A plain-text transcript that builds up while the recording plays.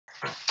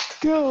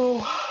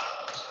Go.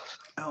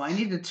 Oh, I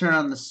need to turn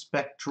on the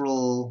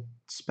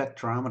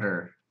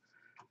spectrometer.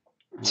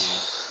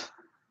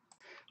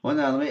 Well,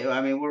 no,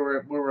 I mean,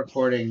 we're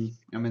recording.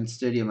 I'm in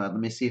studio mode. Let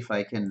me see if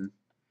I can.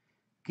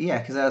 Yeah,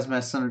 because I was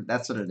messing.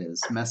 That's what it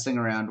is. Messing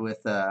around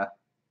with the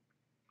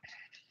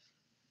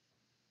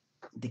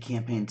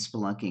campaign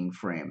spelunking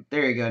frame.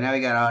 There you go. Now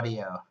we got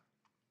audio.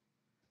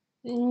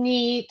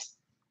 Neat.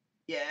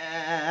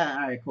 Yeah.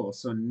 All right. Cool.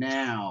 So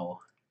now,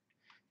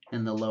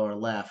 in the lower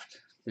left,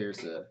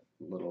 there's a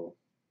little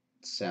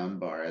sound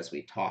bar as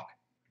we talk.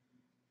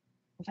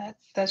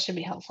 That should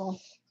be helpful.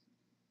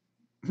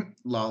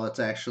 Lol, it's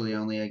actually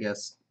only, I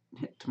guess,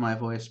 to my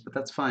voice, but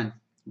that's fine.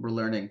 We're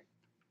learning.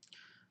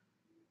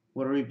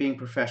 What are we being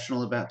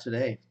professional about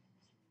today?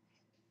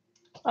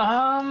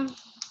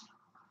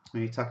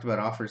 We talked about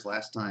offers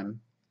last time.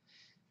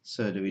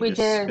 So do we We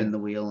just spin did. the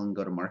wheel and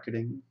go to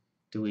marketing?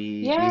 Do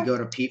we Yeah. go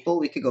to people?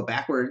 We could go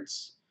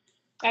backwards.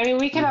 I mean,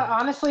 we could Yeah.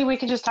 honestly, we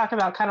could just talk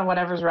about kind of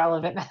whatever's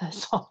relevant at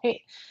this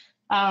point.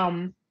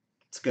 Um,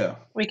 Let's go.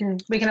 we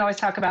can always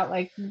talk about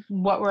like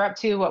what we're up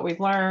to, what we've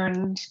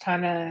learned,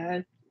 kind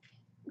of.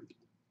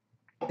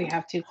 We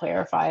have to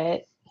clarify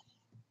it.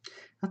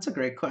 That's a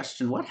great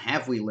question. What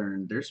have we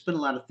learned? There's been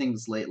a lot of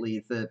things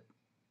lately that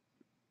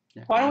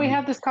Why don't I we mean,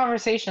 have this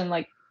conversation?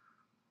 Like,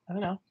 I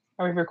don't know.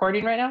 Are we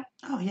recording right now?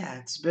 oh yeah,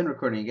 it's been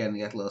recording again. We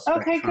got a little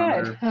Okay,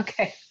 good. spectrometer.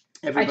 Okay. I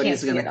can't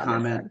Everybody's see gonna it on this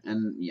comment, end.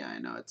 and yeah, I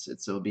know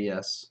it's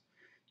OBS.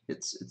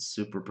 It's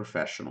super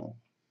professional.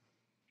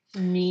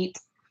 Neat.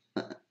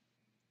 I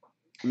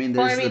mean,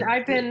 Well, I there's mean, the,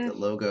 I've the the been.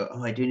 logo.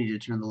 Oh, I do need to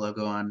turn the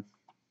logo on.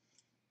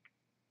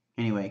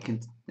 Anyway,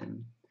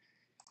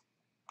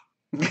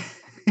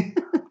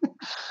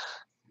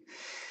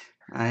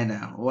 I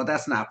know. Well,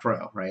 that's not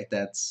pro, right?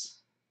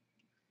 That's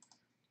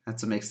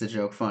what makes the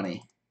joke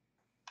funny.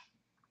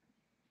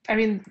 I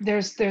mean,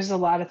 there's a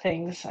lot of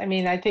things. I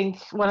mean, I think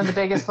one of the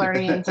biggest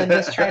learnings in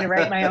just trying to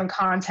write my own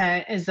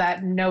content is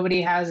that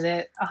nobody has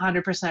it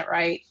 100%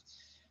 right.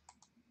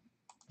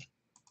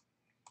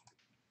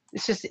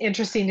 It's just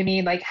interesting to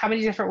me, like how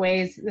many different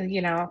ways,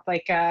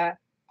 like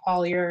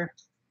Paul, you're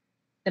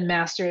the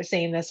master at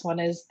saying this one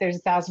is there's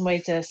 1,000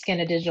 ways to skin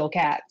a digital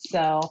cat.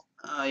 So,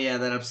 Oh yeah,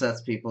 that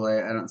upsets people.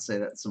 I don't say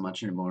that so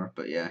much anymore,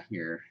 but yeah,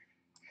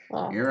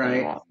 well, you're we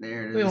right. won't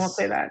There it we won't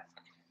say is. that.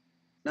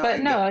 No,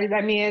 But no,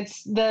 I mean,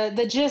 it's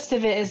the gist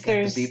of it I is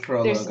got the B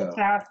Pro there's a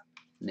logo.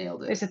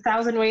 Nailed it. there's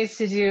 1,000 ways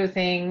to do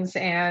things,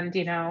 and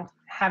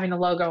having a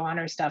logo on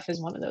our stuff is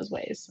one of those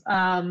ways.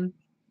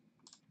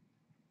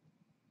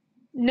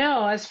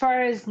 No, as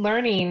far as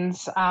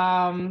learnings,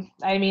 I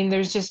mean,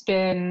 there's just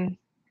kind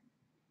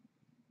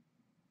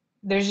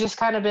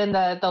of been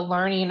the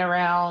learning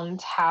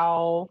around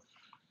how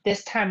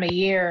this time of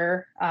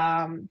year,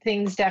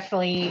 things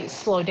definitely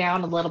slow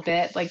down a little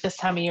bit. Like this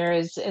time of year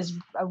is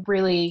a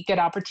really good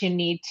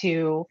opportunity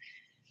to,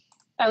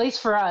 at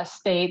least for us,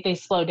 they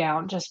slow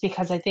down just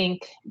because I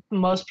think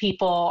most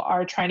people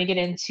are trying to get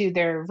into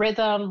their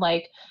rhythm.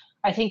 Like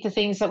I think the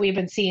things that we've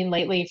been seeing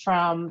lately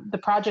from the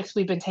projects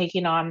we've been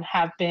taking on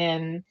have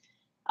been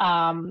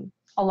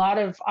a lot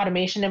of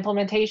automation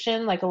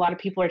implementation. Like a lot of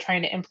people are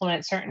trying to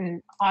implement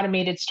certain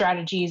automated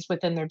strategies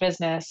within their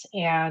business,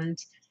 and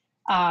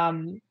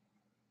um,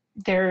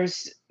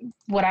 there's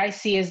what I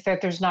see is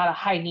that there's not a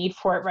high need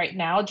for it right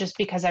now, just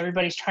because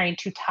everybody's trying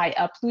to tie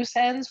up loose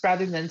ends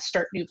rather than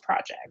start new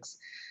projects.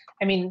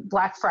 I mean,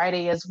 Black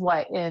Friday is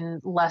what,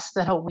 in less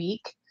than a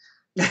week,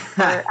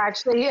 or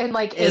actually in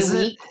like a Is it?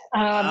 week.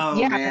 Oh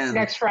Yeah, it's man.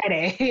 next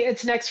Friday.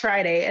 It's next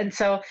Friday, and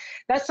so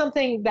that's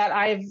something that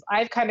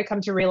I've kind of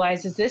come to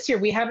realize is this year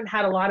we haven't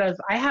had a lot of.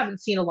 I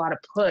haven't seen a lot of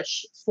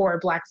push for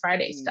Black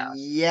Friday stuff.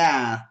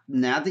 Yeah,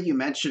 now that you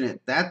mention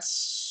it, that's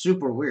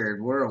super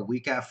weird. We're a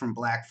week out from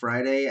Black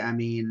Friday. I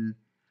mean,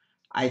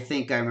 I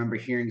think I remember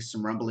hearing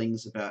some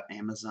rumblings about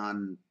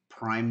Amazon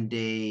Prime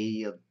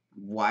Day a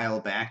while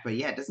back, but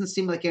yeah, it doesn't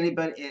seem like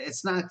anybody.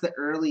 It's not like the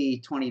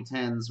early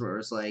 2010s where it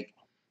was like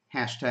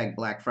hashtag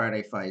Black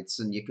Friday fights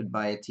and you could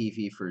buy a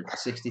TV for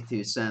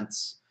 62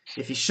 cents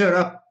if you showed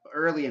up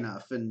early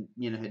enough and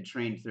had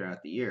trained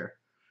throughout the year.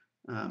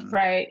 Um,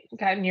 Right,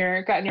 gotten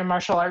your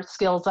martial arts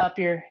skills up.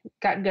 You're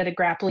gotten good at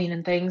grappling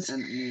and things.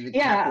 and the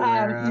Yeah.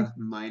 capoeira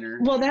minor.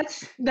 Well,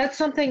 that's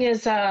something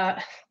is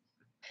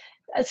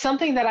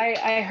something that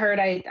I heard.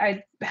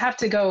 I have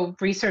to go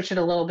research it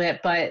a little bit,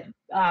 but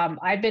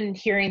I've been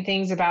hearing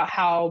things about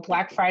how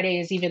Black Friday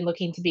is even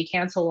looking to be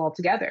canceled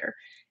altogether,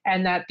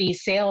 and that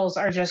these sales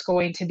are just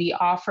going to be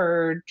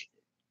offered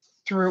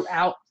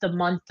throughout the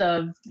month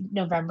of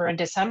November and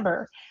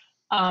December.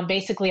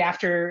 Basically,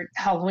 after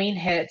Halloween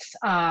hits,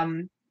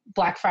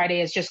 Black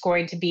Friday is just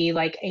going to be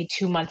like a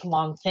 2 month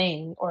long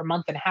thing or a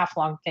month and a half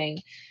long thing.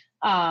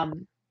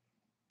 Um,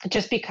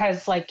 just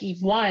because, like,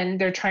 one,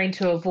 they're trying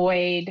to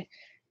avoid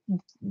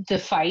the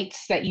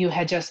fights that you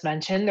had just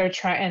mentioned. They're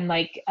trying, and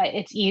like,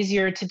 it's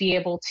easier to be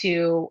able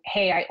to,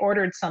 hey, I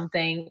ordered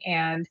something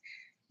and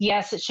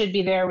yes, it should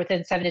be there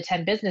within 7 to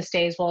 10 business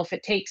days. Well, if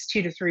it takes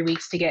 2 to 3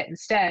 weeks to get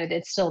instead,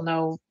 it's still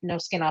no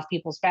skin off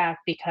people's back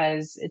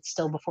because it's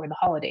still before the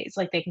holidays.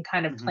 Like they can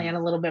kind of Hmm. plan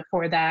a little bit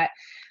for that.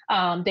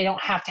 They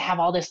don't have to have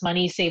all this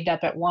money saved up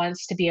at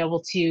once to be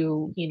able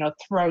to,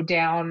 throw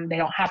down. They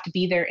don't have to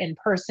be there in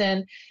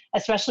person,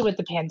 especially with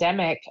the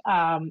pandemic.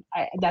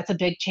 That's a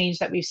big change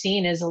that we've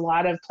seen is a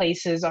lot of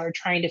places are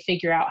trying to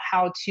figure out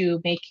how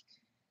to make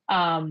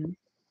um,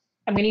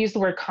 I'm going to use the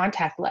word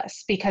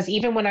contactless because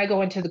even when I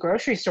go into the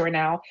grocery store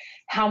now,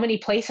 how many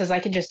places I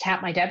can just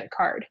tap my debit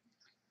card?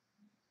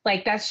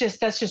 Like that's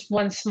just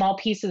one small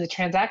piece of the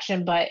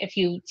transaction, but if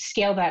you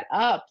scale that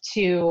up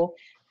to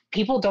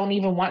people don't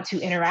even want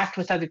to interact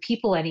with other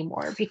people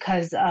anymore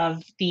because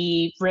of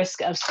the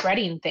risk of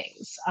spreading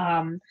things.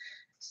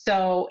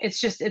 So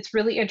it's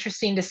really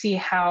interesting to see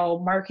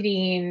how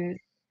marketing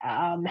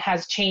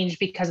has changed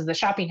because of the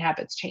shopping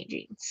habits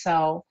changing.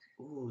 So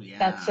Oh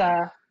that's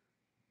yeah.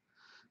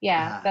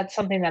 yeah, Uh, that's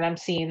something that I'm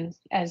seeing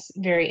as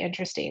very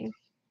interesting.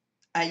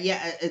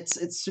 yeah,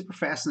 it's super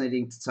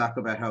fascinating to talk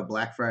about how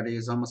Black Friday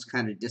has almost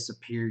kind of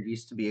disappeared.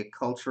 Used to be a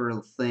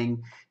cultural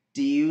thing.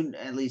 Do you,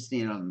 at least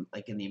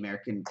like in the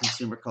American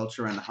consumer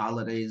culture around the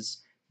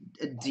holidays,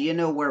 do you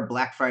know where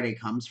Black Friday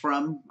comes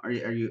from? Are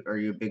you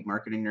a big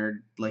marketing nerd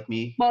like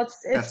me? Well, it's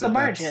That's the a,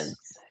 margins.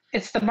 that's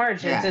It's the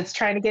margins. yeah. It's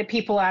trying to get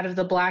people out of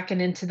the black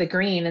and into the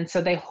green, and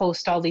so they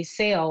host all these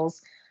sales.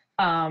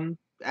 Um,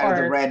 Out of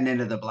the or red and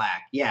into the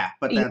black. Yeah,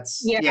 but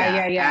that's yeah, yeah,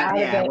 yeah, yeah, and out of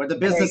yeah, it. where the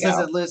There you business go.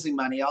 isn't losing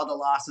money, all the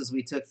losses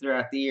we took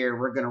throughout the year,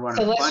 we're gonna run So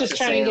a let's bunch just of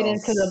try and get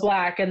into the sales.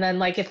 black, and then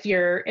like if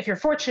you're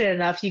fortunate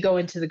enough, you go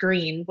into the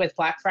green with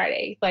Black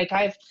Friday. Like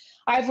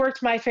I've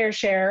worked my fair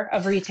share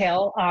of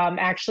retail.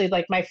 Actually,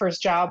 like my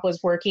first job was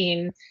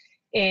working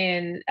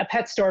in a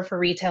pet store for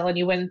retail, and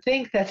you wouldn't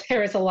think that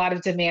there was a lot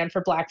of demand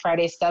for Black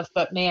Friday stuff,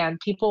 but man,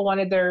 people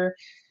wanted their.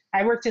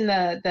 I worked in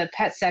the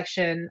pet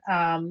section,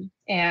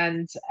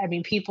 and I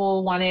mean,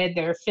 people wanted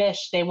their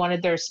fish. They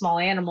wanted their small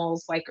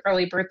animals, like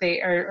early birthday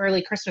or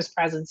early Christmas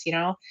presents.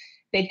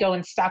 They'd go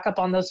and stock up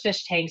on those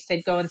fish tanks.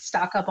 They'd go and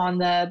stock up on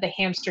the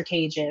hamster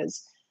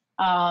cages.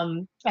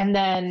 And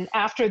then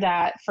after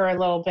that, for a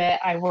little bit,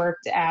 I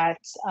worked at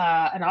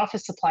an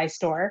office supply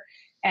store,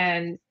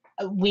 and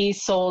we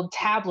sold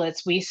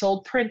tablets, we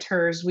sold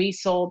printers, we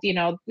sold,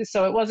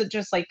 so it wasn't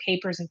just like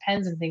papers and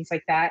pens and things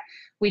like that.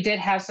 We did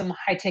have some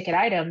high ticket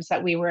items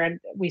that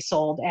we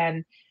sold,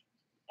 and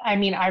I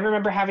mean, I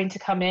remember having to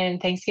come in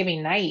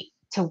Thanksgiving night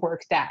to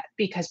work that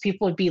because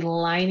people would be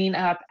lining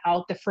up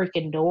out the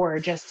freaking door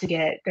just to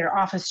get their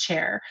office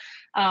chair,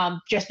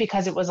 just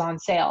because it was on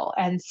sale.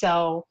 And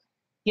so,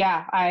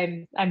 yeah,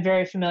 I'm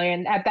very familiar.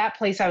 And at that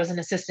place, I was an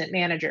assistant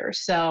manager,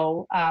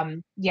 so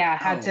yeah,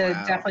 had Oh to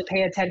wow. definitely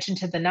pay attention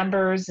to the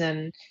numbers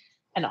and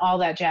all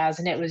that jazz.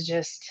 And it was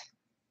just,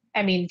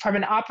 I mean, from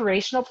an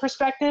operational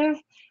perspective,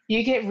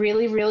 you get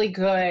really, really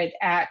good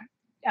at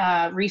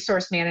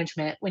resource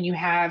management when you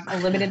have a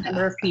limited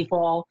number of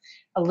people,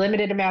 a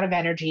limited amount of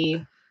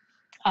energy,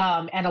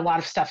 and a lot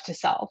of stuff to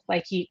sell.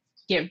 Like you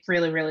get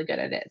really, really good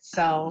at it.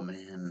 Oh So,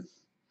 man.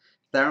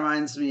 That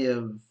reminds me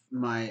of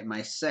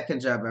my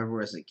second job ever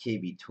was at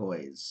KB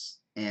Toys,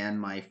 and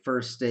my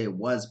first day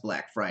was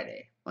Black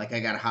Friday. Like I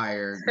got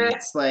hired, and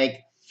it's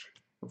like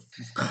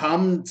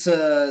come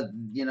to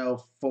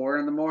 4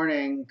 in the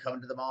morning, come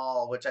to the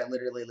mall, which I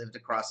literally lived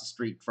across the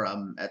street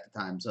from at the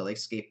time. So like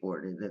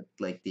skateboarded at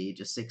like the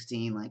age of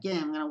 16. Like yeah,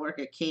 I'm gonna work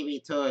at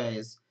KB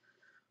Toys.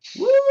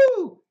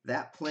 Woo!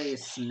 That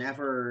place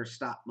never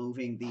stopped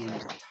moving the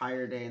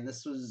entire day, and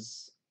this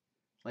was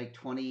like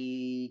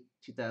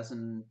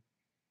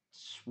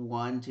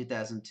 2001,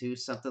 2002,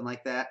 something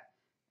like that.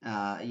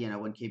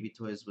 When KB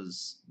Toys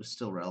was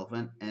still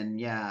relevant. And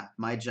yeah,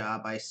 my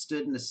job, I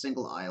stood in a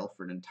single aisle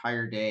for an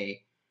entire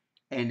day,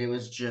 and it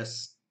was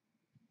just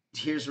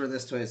here's where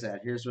this toy is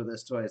at, here's where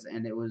this toy is,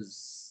 and it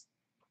was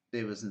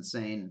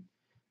insane.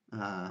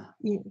 Uh,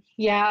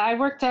 yeah, I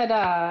worked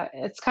at,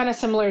 it's kind of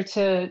similar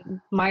to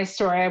my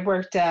story. I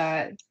worked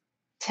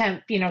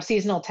temp,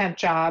 seasonal temp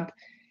job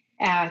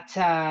at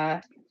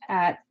a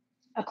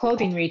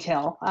clothing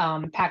retail,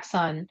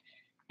 PacSun.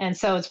 And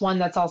so it's one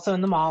that's also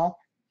in the mall.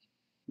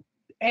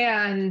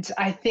 And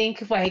I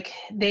think like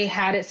they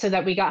had it so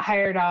that we got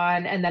hired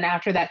on, and then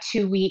after that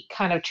 2 week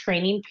kind of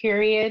training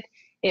period,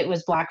 it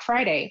was Black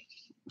Friday.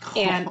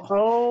 And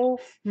oh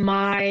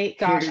my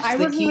gosh, here's I the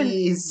wasn't even,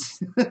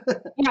 keys.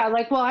 yeah,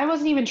 like, well, I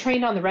wasn't even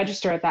trained on the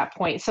register at that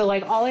point. So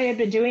like all I had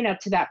been doing up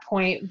to that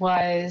point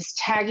was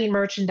tagging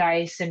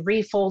merchandise and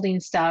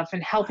refolding stuff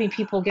and helping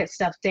people Wow. get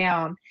stuff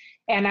down.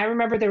 And I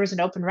remember there was an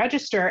open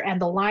register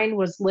and the line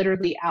was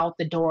literally out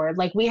the door.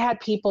 Like we had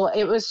people,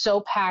 it was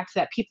so packed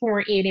that people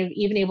weren't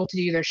even able to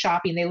do their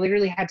shopping. They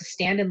literally had to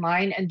stand in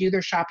line and do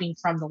their shopping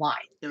from the line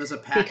It was a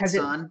packed because it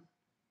sun.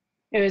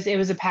 it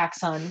was a pack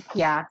sun.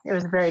 Yeah, it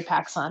was a very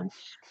pack sun.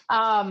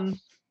 Um,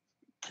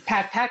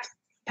 pack pack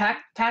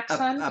A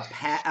sun.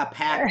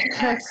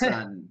 packed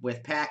Sun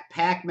with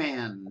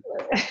Pac-Man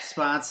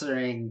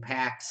sponsoring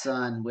Pac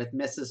Sun with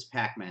Mrs.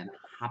 Pac-Man.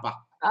 Hoppa,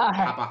 Uh,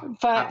 hoppa,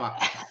 but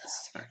hoppa.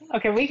 Sorry.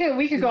 Okay,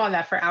 we could go on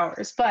that for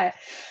hours, but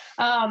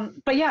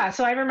yeah.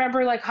 So I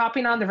remember like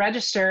hopping on the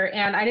register,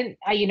 and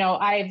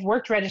I've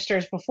worked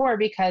registers before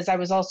because I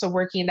was also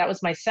working. That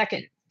was my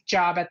second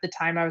job at the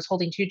time. I was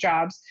holding two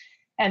jobs,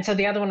 and so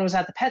the other one was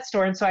at the pet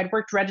store, and so I'd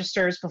worked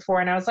registers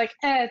before, and I was like,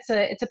 it's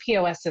a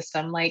POS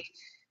system, like,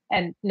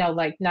 and no,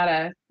 like not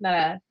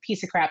a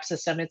piece of crap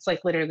system. It's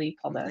like literally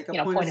called a Like a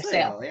point of point of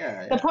sale. sale.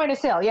 Yeah, The yeah. point of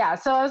sale, yeah.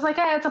 So I was like,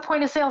 it's a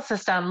point of sale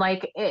system.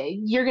 Like,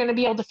 you're going to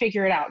be able to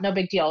figure it out. No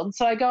big deal. And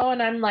so I go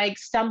and I'm like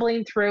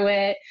stumbling through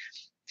it,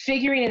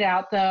 figuring it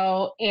out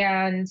though.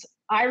 And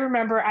I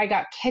remember I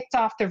got kicked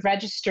off the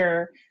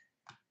register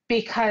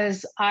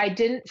because I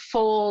didn't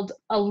fold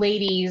a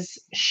lady's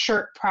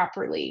shirt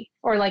properly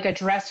or like a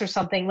dress or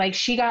something. Like,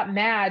 she got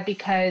mad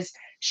because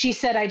she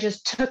said I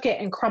just took it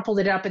and crumpled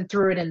it up and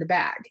threw it in the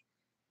bag.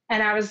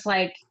 And I was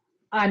like,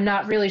 I'm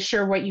not really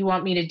sure what you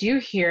want me to do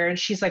here. And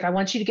she's like, I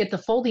want you to get the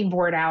folding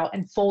board out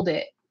and fold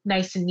it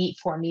nice and neat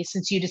for me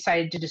since you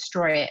decided to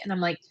destroy it. And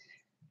I'm like,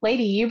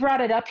 lady, you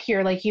brought it up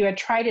here like you had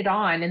tried it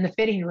on in the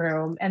fitting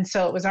room. And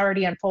so it was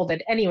already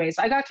unfolded. Anyways,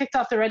 I got kicked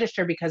off the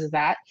register because of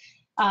that.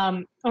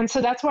 And so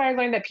that's why I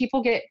learned that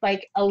people get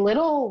like a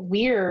little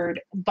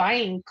weird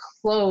buying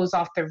clothes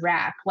off the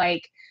rack.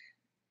 Like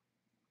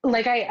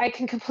I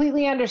can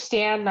completely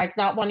understand like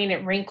not wanting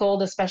it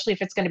wrinkled, especially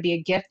if it's going to be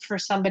a gift for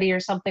somebody or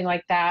something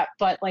like that.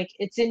 But like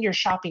it's in your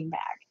shopping bag.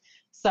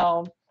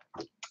 So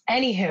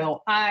anywho,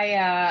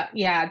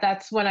 yeah,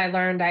 that's when I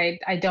learned I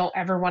don't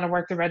ever want to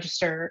work the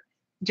register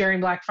during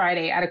Black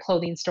Friday at a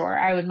clothing store.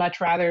 I would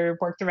much rather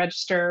work the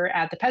register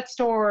at the pet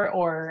store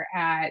or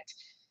at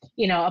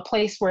a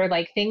place where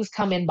like things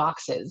come in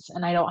boxes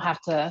and I don't have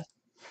to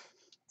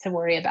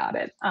worry about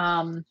it.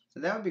 So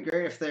that would be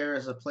great if there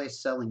is a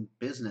place selling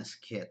business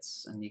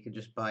kits and you could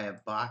just buy a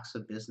box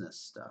of business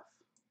stuff.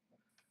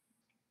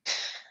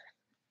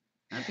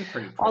 That'd be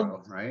pretty I'll,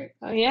 pro, right?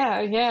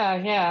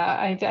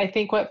 yeah. I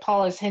think what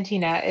Paul is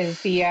hinting at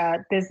is the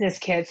business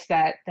kits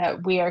that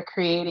we are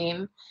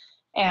creating,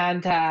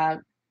 and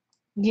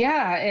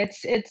yeah,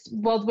 it's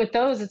well with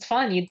those it's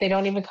fun. They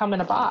don't even come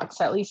in a box,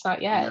 at least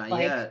not yet. Not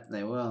Like, yet.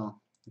 They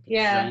will. Like a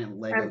yeah, giant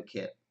Lego um,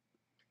 kit.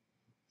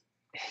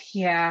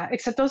 yeah.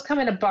 Except those come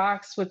in a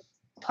box with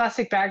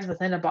plastic bags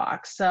within a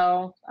box,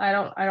 so I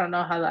don't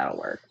know how that'll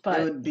work, It but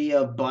would be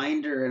a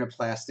binder in a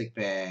plastic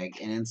bag,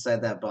 and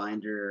inside that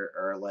binder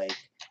are like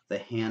the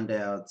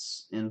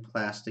handouts in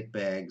plastic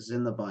bags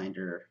in the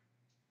binder.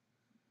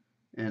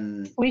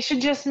 And we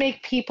should just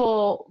make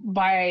people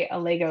buy a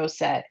Lego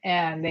set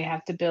and they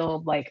have to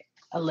build like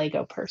a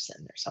Lego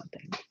person or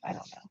something. I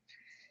don't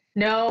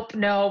know.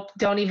 Nope.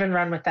 Don't even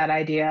run with that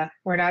idea.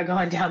 We're not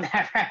going down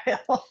that rabbit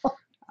hole.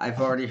 I've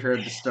already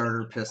heard the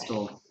starter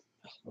pistol.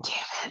 Damn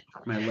it.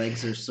 My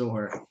legs are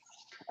sore.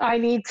 I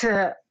need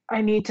to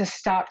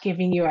stop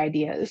giving you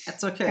ideas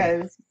That's okay.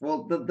 because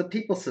Well, the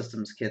people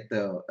systems kit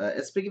though,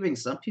 it's been giving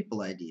some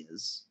people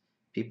ideas.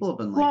 People have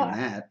been liking well,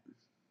 that.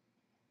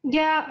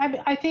 yeah,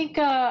 I think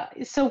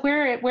so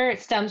where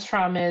it stems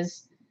from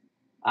is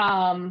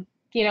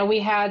we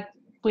had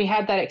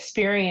that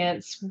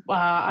experience.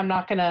 I'm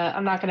not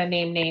gonna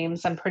name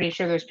names. I'm pretty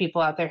sure there's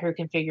people out there who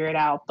can figure it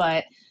out.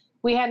 But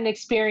we had an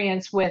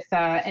experience with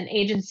an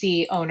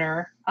agency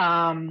owner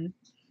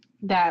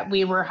that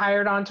we were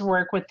hired on to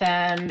work with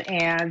them,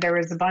 and there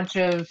was a bunch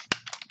of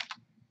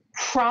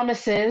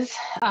promises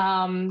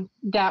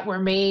that were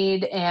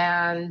made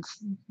and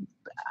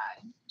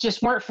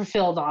just weren't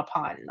fulfilled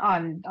upon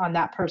on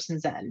that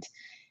person's end.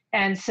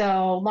 And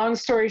so, long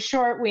story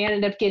short, we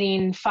ended up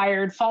getting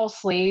fired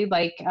falsely.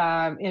 Like,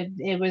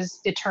 it was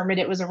determined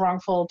it was a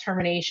wrongful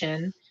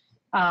termination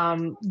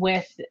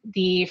with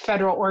the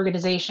federal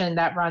organization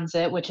that runs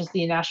it, which is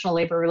the National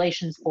Labor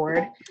Relations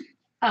Board.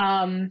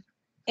 Um,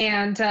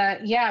 and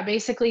yeah,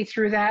 basically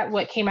through that,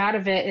 what came out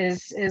of it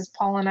is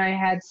Paul and I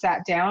had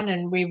sat down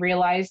and we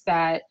realized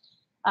that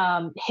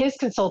his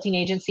consulting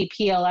agency,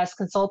 PLS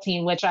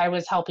Consulting, which I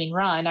was helping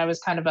run, I was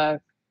kind of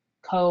a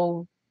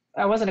co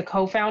I wasn't a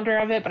co-founder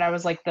of it, but I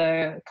was like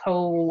the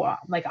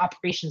like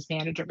operations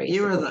manager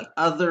You were basically. the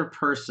other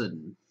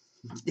person.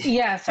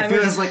 Yes, I If it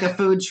was. was like a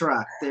food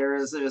truck,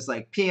 it was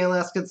like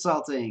PLS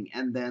Consulting,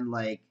 and then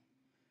like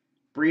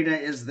Brina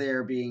is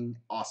there being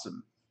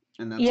awesome,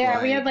 and that's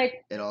Yeah, we had why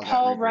like it all got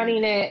Paul running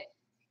rebranded. it.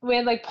 We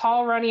had like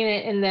Paul running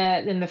it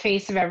in the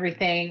face of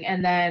everything,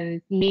 and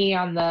then me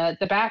on the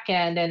back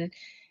end. And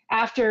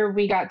after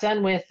we got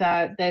done with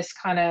this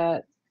kind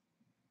of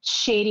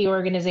shady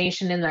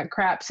organization in that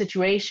crap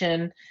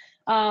situation,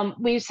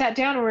 we sat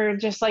down and we were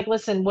just like,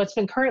 listen, what's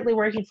been currently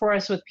working for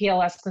us with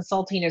PLS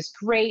Consulting is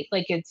great.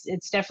 Like,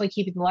 it's definitely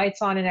keeping the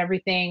lights on and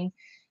everything.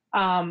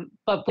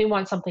 But we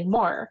want something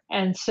more.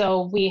 And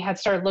so we had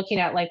started looking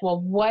at like, well,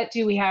 what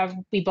do we have?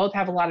 We both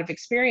have a lot of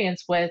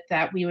experience with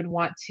that we would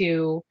want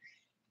to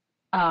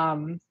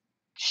um,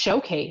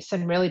 showcase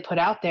and really put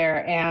out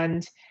there.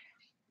 And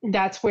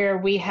that's where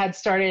we had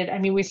started. I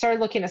mean, we started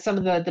looking at some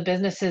of the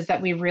businesses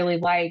that we really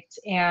liked.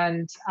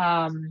 And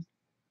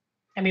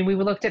I mean, we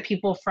looked at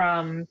people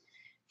from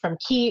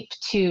Keep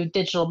to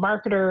Digital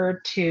Marketer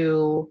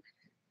to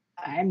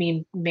I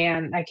mean,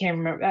 man, I can't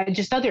remember,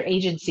 just other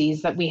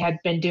agencies that we had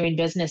been doing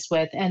business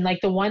with. And like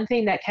the one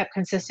thing that kept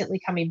consistently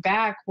coming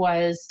back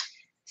was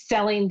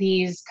selling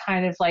these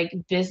kind of like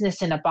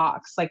business in a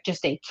box, like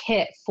just a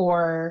kit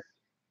for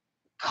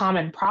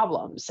common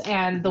problems.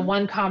 And the Hmm.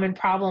 one common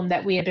problem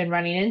that we had been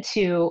running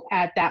into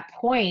at that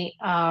point,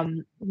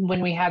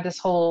 when we had this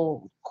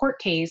whole court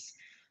case,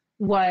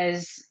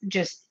 was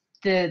just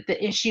the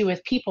issue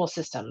with people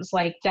systems.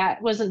 Like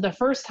that wasn't the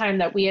first time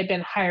that we had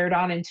been hired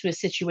on into a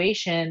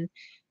situation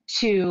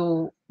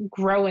to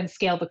grow and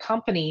scale the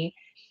company.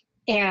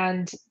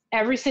 And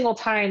every single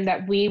time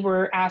that we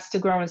were asked to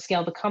grow and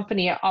scale the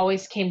company, it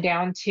always came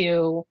down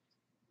to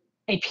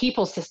a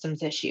people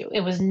systems issue.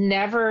 It was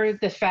never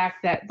the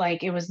fact that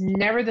like it was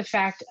never the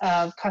fact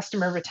of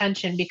customer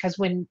retention, because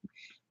when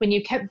we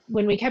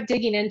kept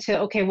digging into,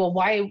 okay, well,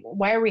 why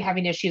are we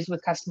having issues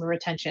with customer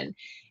retention,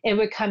 it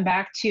would come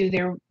back to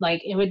their,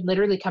 like it would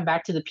literally come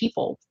back to the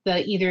people,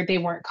 the either they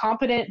weren't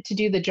competent to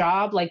do the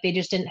job, like they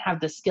just didn't have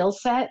the skill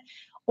set,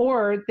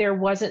 or there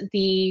wasn't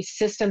the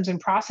systems and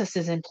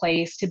processes in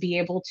place to be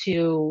able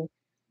to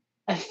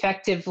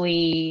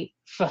effectively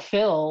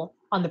fulfill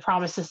on the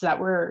promises that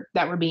were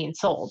being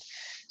sold.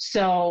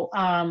 So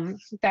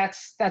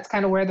that's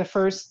kind of where the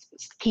first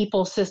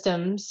people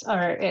systems,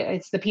 or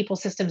it's the people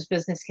systems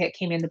business kit,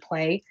 came into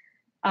play,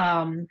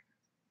 um,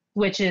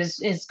 which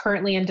is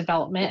currently in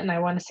development, and I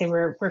want to say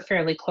we're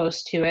fairly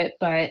close to it.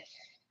 But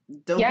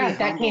Don't be yeah,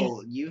 that came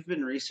humble. You've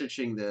been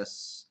researching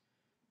this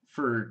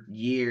for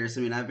years.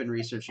 I mean, I've been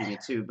researching it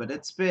too, but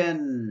it's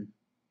been.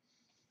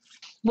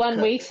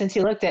 1 week since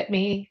you looked at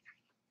me.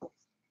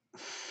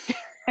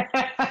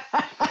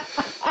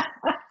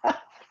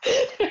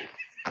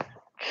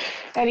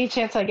 Any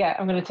chance I get,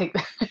 I'm going to take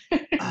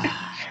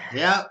that.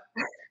 Yep.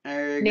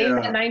 There you Name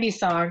that go. 90s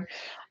song.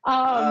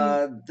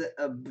 Um,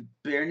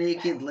 Bare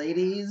Naked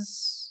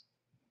Ladies.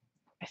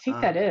 I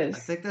think that I is.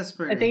 think that's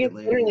Bare I think Naked it's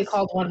literally Ladies.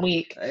 called 1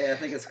 week. Yeah, I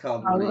think it's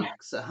called Um, Week.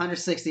 So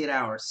 168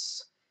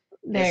 hours.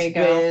 there It's you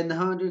go. been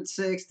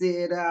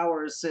 168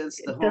 hours since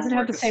the It doesn't have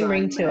homework the same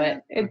ring to it.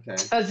 assignment. It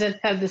Okay, doesn't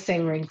have the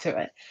same ring to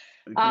it.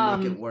 we can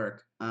make it Um,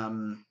 work.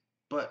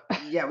 But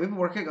yeah, we've been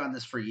working on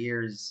this for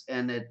years,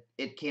 and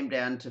it came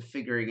down to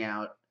figuring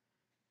out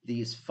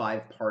these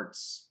five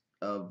parts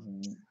of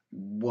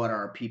what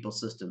are people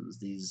systems.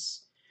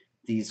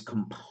 These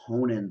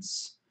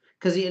components,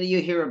 because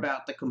you hear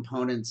about the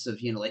components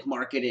of like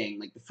marketing,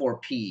 like the four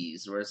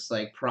P's, where it's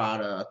like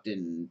product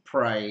and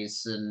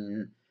price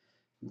and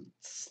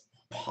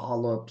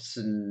polyps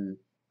and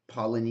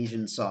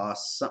Polynesian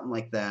sauce, something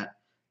like that.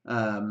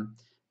 Um,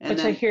 and which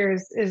I then, hear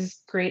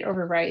is great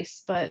over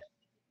rice, but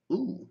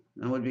ooh,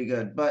 that would be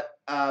good. But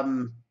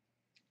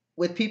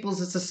with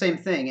people's, it's the same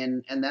thing,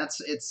 and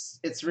that's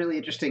it's really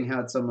interesting how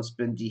it's almost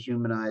been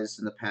dehumanized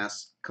in the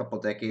past couple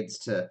decades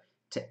to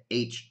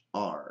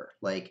HR,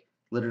 like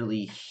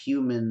literally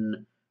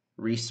human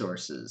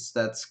resources.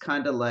 That's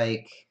kind of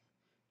like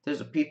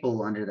there's a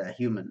people under that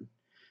human.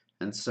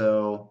 And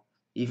so,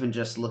 even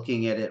just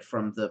looking at it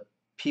from the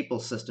people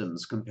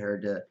systems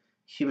compared to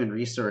human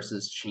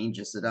resources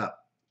changes it up.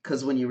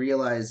 Because when you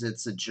realize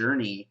it's a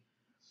journey,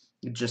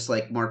 just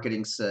like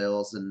marketing,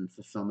 sales, and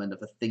fulfillment of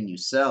a thing you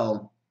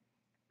sell,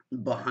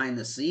 behind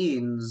the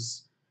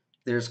scenes,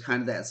 there's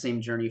kind of that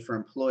same journey for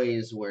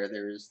employees where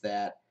there's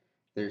the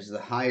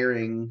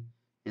hiring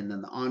and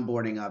then the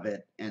onboarding of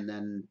it, and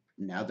then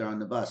now they're on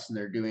the bus and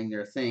they're doing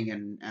their thing.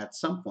 And at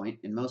some point,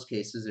 in most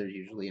cases, there's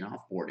usually an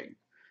offboarding,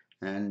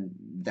 and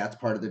that's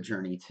part of the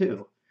journey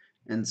too.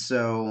 And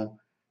so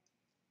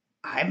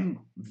I'm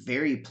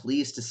very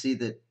pleased to see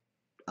that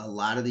a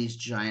lot of these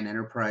giant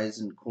enterprise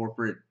and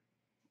corporate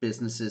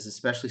businesses,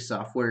 especially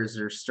softwares,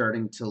 are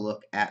starting to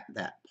look at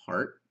that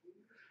part,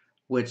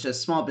 which as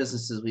small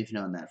businesses, we've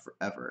known that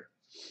forever.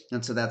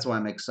 And so that's why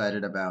I'm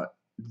excited about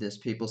this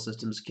people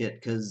systems kit,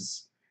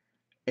 because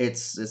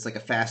it's like a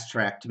fast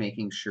track to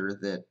making sure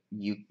that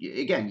you're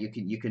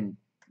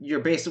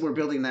basically, we're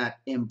building that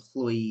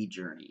employee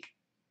journey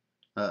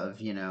of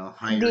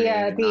hiring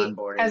and the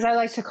onboarding as I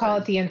like to call it,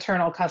 right. the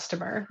internal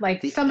customer.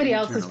 Like The somebody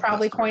else has internal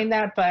probably customer. coined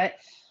that, but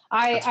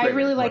That's a I great way to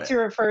really put like it. to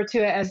refer to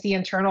it as the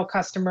internal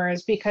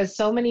customers, because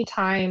so many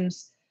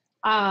times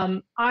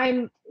I'm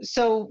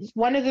so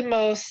one of the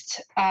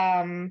most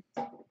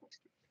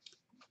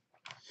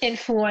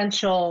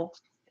influential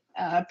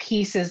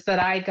pieces that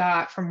I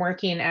got from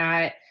working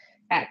at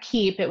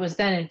Keep, it was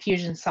then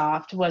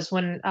Infusionsoft, was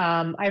when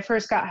I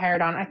first got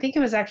hired on. I think it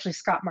was actually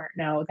Scott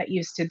Martineau that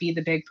used to be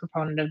the big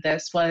proponent of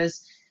this.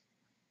 Was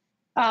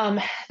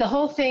the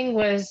whole thing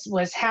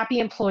was happy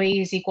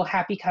employees equal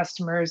happy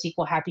customers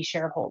equal happy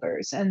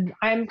shareholders, and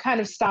I'm kind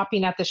of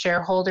stopping at the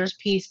shareholders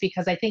piece,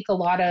 because I think a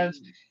lot of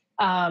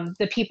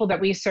the people that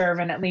we serve,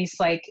 and at least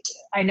like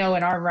I know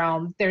in our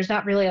realm, there's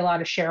not really a lot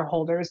of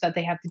shareholders that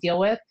they have to deal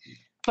with,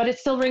 but it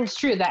still rings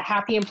true that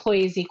happy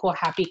employees equal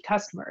happy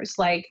customers.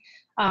 Like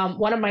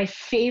one of my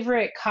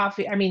favorite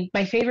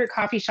my favorite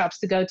coffee shops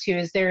to go to,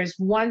 is there's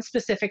one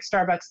specific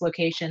Starbucks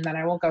location that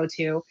I will go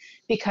to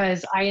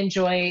because I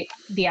enjoy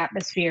the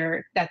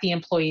atmosphere that the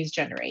employees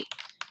generate.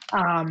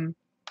 Um,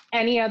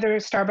 any other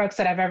Starbucks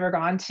that I've ever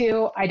gone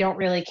to, I don't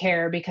really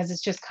care because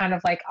it's just kind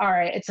of like, all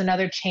right, it's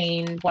another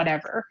chain,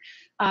 whatever.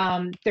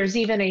 There's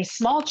even a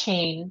small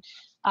chain,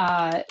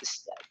 uh,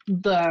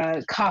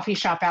 the coffee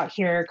shop out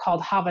here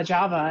called Hava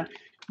Java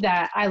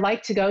that I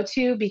like to go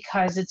to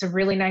because it's a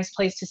really nice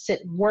place to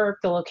sit and work.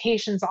 The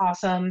location's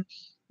awesome,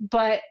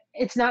 but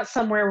it's not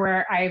somewhere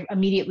where I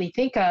immediately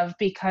think of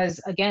because,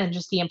 again,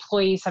 just the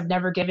employees have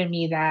never given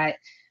me that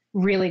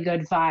really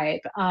good vibe.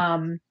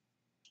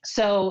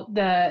 So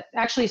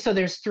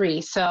there's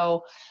three.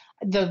 So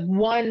the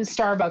one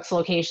Starbucks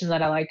location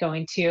that I like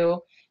going to,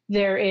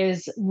 there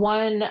is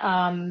one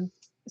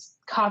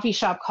coffee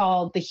shop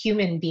called the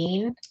Human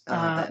Bean,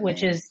 That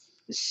which name. is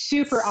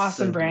super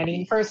awesome So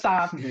branding. goofy. First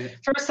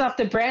off,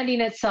 the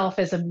branding itself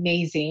is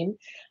amazing.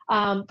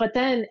 But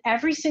then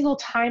every single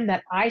time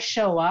that I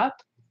show up,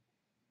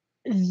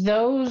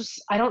 those,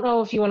 I don't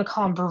know if you want to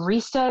call them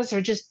baristas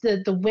or just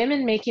the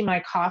women making my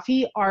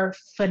coffee are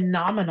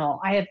phenomenal.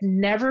 I have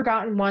never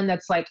gotten one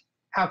that's like,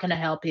 how can I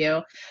help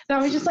you? No,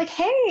 I was just like,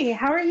 hey,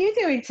 how are you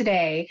doing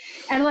today?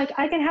 And like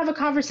I can have a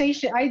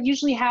conversation. I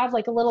usually have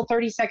like a little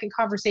 30-second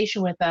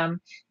conversation with them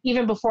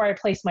even before I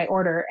place my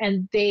order.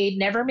 And they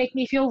never make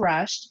me feel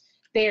rushed.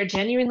 They are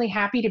genuinely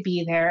happy to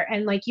be there.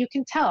 And like you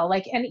can tell,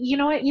 like, and you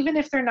know what, even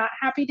if they're not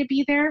happy to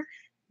be there,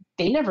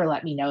 they never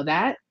let me know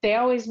that. They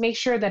always make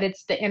sure that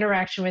it's the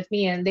interaction with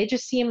me, and they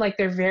just seem like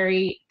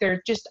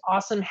they're just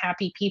awesome,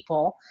 happy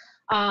people.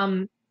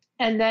 Um,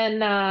 and then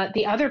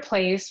the other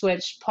place,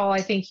 which Paul,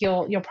 I think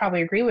you'll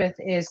probably agree with,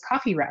 is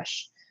Coffee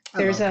Rush. I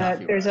love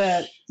Coffee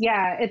Rush.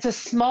 Yeah, it's a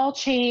small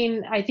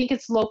chain. I think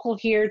it's local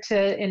here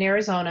to in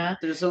Arizona.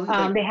 There's only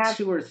They like have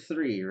two or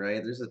three,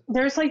 right?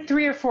 there's like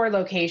three or four Yeah,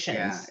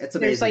 locations. it's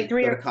There's like amazing.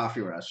 three Go to or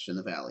Coffee Rush in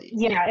the Valley.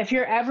 Yeah, if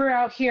you're ever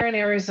out here in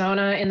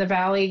Arizona in the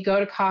valley, go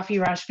to Coffee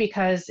Rush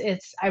because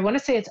I want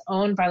to say it's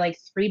owned by like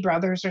three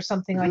brothers or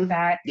something like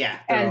that. Yeah,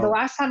 they're And the all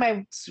last time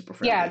super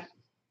yeah, friendly.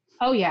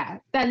 oh yeah.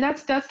 And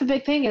that's the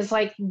big thing is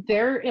like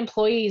their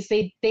employees,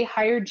 they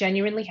hire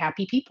genuinely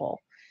happy people.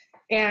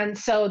 And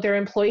so their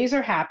employees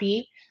are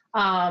happy,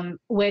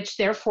 which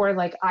therefore,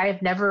 like,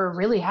 I've never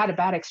really had a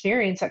bad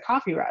experience at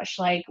Coffee Rush.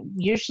 Like,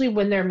 usually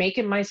when they're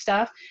making my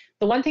stuff,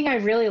 the one thing I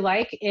really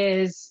like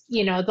is,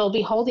 they'll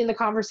be holding the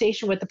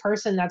conversation with the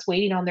person that's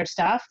waiting on their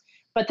stuff.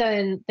 But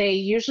then they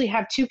usually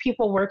have two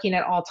people working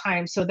at all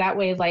times. So that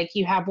way, like,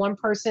 you have one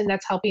person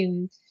that's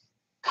helping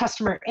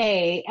customer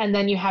A, and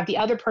then you have the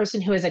other person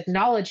who is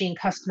acknowledging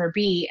customer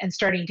B and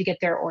starting to get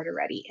their order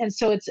ready. And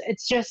so it's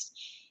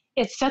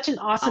such an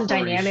awesome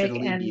dynamic,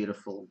 Operationally and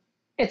beautiful.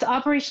 it's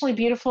operationally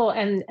beautiful.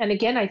 And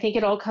again, I think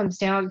it all comes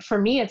down, for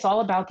me, it's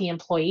all about the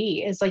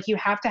employee. Is like you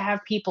have to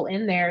have people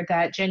in there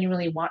that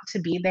genuinely want to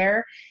be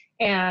there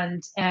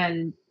and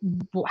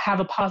have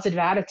a positive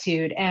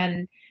attitude.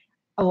 And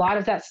a lot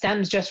of that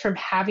stems just from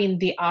having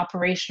the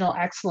operational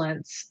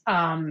excellence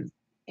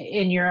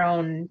in your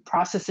own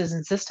processes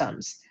and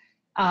systems.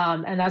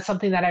 And that's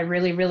something that I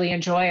really, really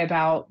enjoy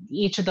about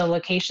each of the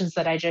locations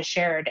that I just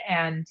shared.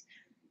 And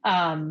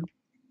um,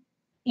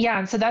 yeah,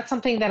 and so that's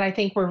something that I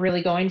think we're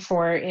really going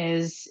for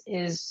is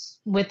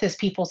with this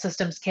people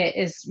systems kit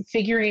is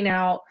figuring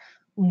out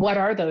what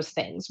are those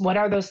things? What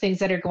are those things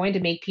that are going to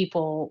make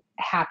people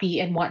happy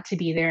and want to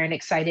be there and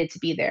excited to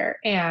be there?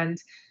 And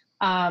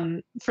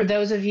for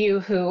those of you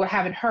who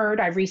haven't heard,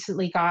 I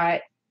recently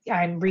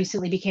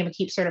became a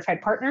Keep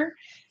certified partner,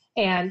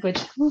 and which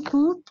whoop,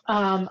 whoop,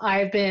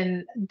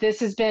 this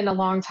has been a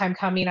long time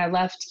coming. I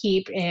left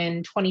Keep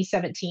in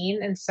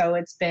 2017, and so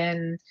it's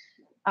been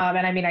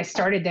and I mean, I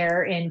started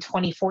there in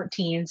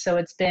 2014, so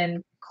it's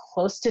been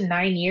close to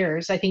 9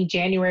 years. I think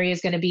January is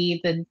going to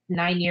be the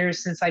 9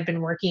 years since I've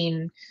been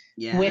working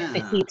with the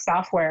Yeah, Keep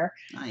software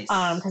nice.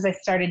 because I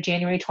started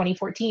January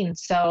 2014.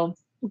 So,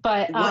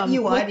 but What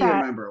UI with do you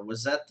that, remember?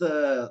 Was that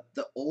the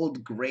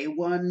old gray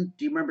one?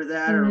 Do you remember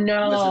that, or was it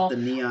no, the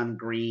neon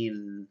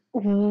green?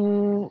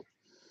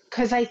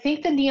 because I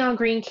think the neon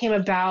green came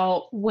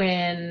about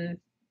when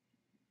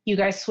you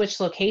guys switched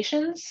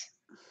locations.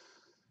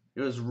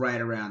 It was right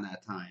around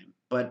that time.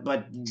 But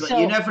you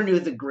So, never knew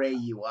the gray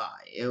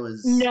UI. It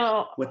was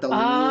no, with the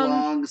um,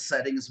 long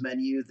settings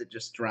menu that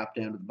just dropped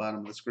down to the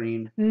bottom of the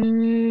screen.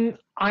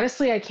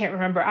 honestly, I can't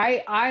remember.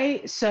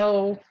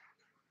 So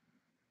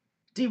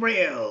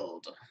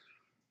Derailed.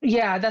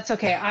 yeah, that's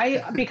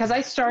okay. Because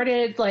I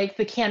started like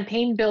the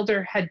campaign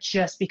builder had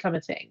just become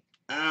a thing.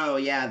 Oh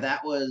yeah,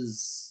 that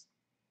was.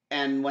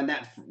 And when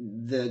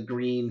the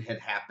green had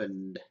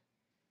happened,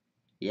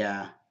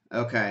 yeah.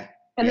 Okay.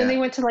 And then they Yeah.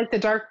 went to like the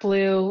dark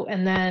blue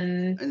and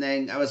then And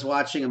then I was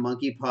watching a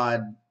Monkey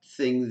Pod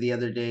thing the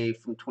other day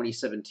from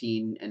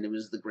 2017, and it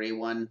was the gray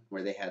one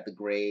where they had the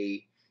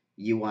gray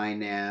UI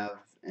nav,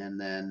 and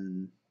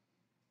then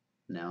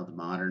now the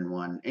modern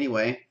one.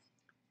 Anyway,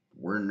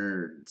 we're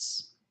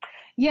nerds.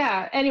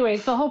 yeah,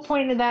 anyways, the whole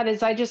point of that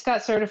is I just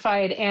got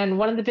certified, and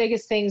one of the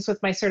biggest things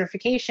with my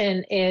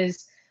certification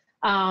is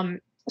um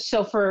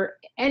so for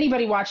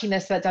anybody watching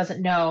this that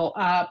doesn't know,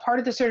 part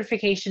of the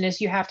certification is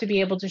you have to be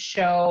able to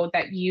show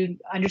that you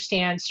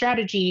understand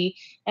strategy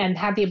and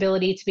have the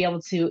ability to be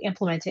able to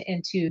implement it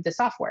into the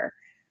software,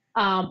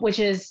 which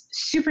is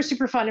super,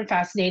 super fun and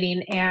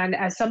fascinating. And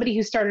as somebody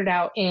who started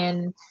out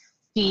in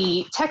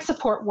the tech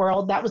support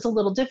world, that was a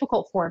little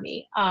difficult for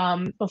me.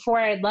 Before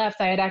I had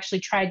left, I had actually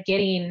tried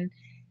getting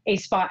a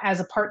spot as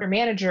a partner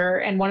manager.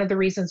 And one of the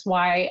reasons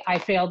why I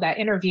failed that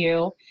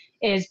interview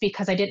is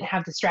because I didn't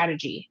have the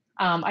strategy.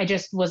 I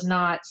just was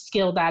not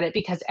skilled at it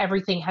because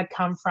everything had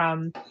come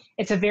from,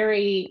 it's a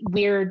very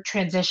weird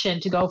transition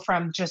to go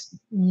from just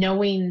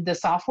knowing the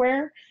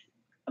software,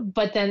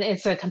 but then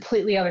it's a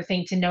completely other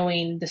thing to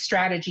knowing the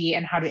strategy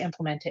and how to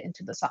implement it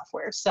into the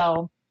software.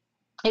 So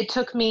it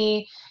took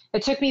me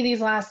these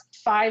last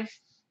 5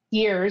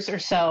 years or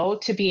so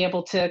to be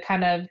able to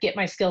kind of get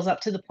my skills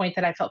up to the point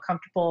that I felt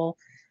comfortable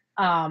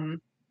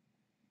um,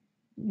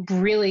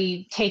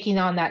 really taking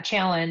on that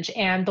challenge.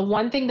 And the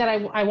one thing that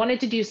I wanted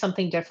to do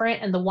something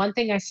different, and the one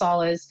thing I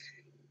saw is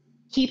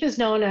Keep is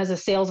known as a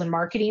sales and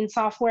marketing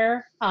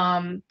software,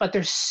 but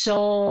there's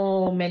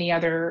so many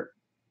other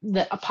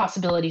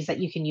possibilities that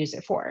you can use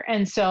it for.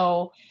 And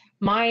so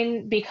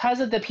mine, because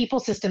of the People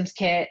Systems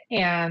Kit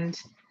and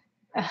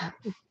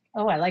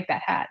oh, I like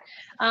that hat.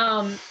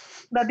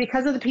 But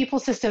because of the People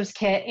Systems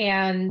Kit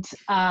and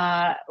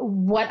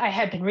what I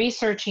had been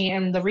researching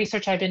and the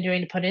research I've been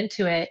doing to put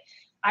into it,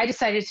 I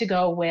decided to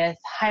go with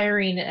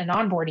hiring and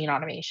onboarding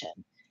automation.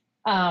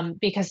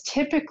 Because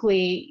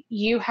typically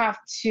you have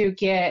to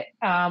get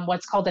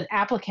what's called an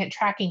applicant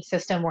tracking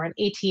system or an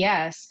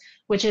ATS,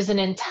 which is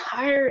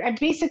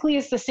basically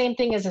is the same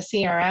thing as a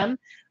CRM,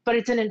 but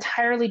it's an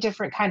entirely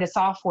different kind of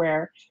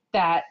software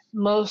that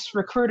most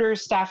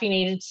recruiters, staffing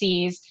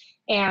agencies,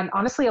 and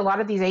honestly, a lot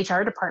of these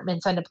HR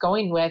departments end up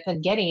going with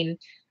and getting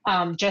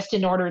just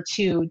in order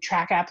to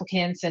track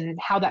applicants and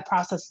how that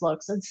process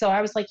looks. And so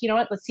I was like, you know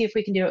what, let's see if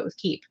we can do it with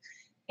Keep.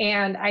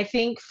 And I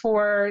think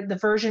for the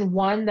version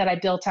 1 that I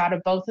built out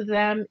of both of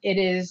them, it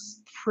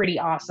is pretty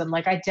awesome.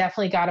 Like I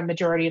definitely got a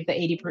majority of the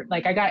 80%,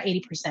 like I got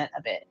 80%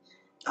 of it.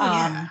 Oh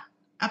yeah,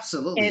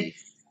 absolutely.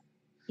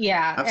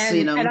 Yeah. I've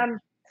seen And them. I'm,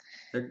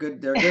 They're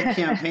good. They're good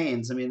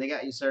campaigns. I mean, they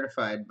got you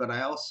certified. But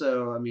I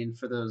also, I mean,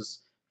 for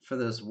those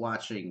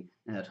watching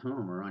at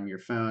home or on your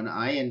phone,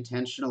 I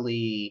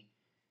intentionally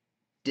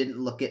didn't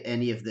look at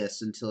any of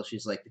this until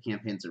she's like, the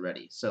campaigns are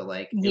ready. So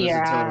like, it was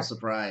a total yeah.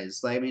 surprise.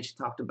 Like, I mean, she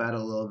talked about it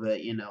a little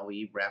bit.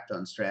 We wrapped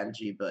on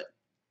strategy, but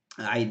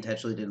I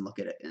intentionally didn't look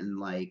at it. And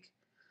like,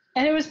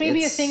 And it was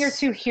maybe a thing or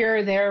it's two here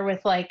or there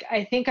with like,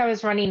 I think I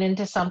was running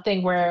into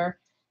something where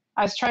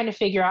I was trying to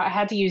figure out, I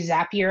had to use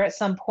Zapier at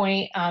some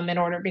point in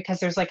order, because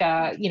there's like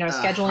a, a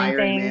scheduling hiring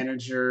thing.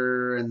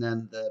 manager and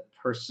then the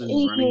person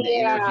running the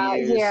Yeah,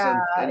 interviews. yeah.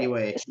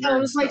 Anyway, So it nerd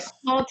was like stuff.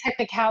 small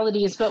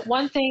technicalities, but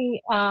one thing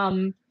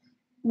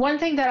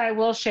that I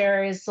will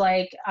share is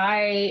like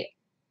I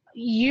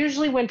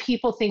usually when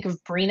people think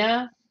of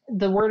Brina,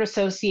 the word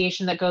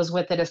association that goes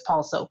with it is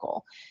Paul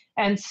Sokol.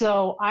 And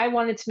so I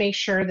wanted to make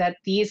sure that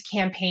these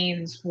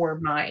campaigns were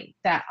mine,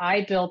 that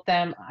I built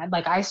them,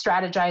 like I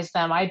strategized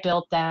them, I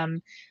built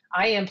them,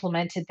 I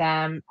implemented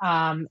them,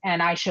 and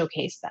I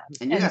showcased them.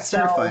 And you And got so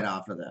certified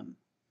off of them.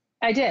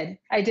 I did,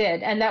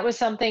 and that was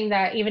something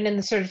that even in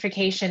the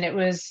certification, it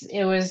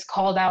was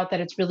called out that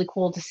it's really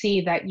cool to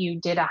see that you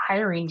did a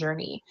hiring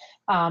journey,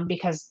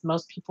 because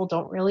most people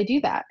don't really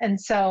do that.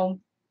 And so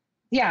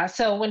yeah,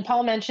 so when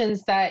Paul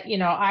mentions that,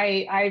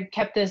 I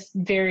kept this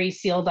very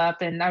sealed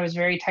up and I was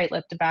very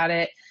tight-lipped about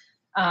it,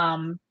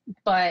 um,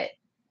 but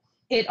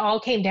it all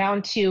came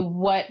down to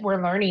what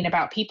we're learning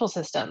about people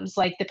systems.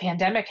 Like the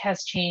pandemic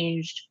has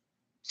changed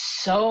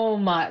so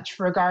much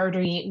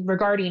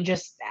regarding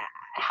just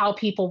how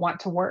people want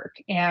to work.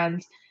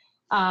 And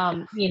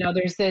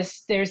there's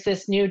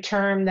this new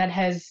term that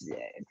has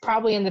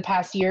probably in the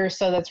past year or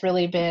so that's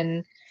really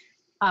been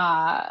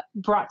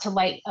brought to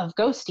light of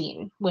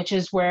ghosting, which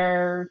is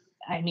where,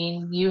 I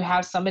mean, you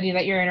have somebody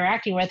that you're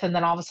interacting with, and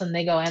then all of a sudden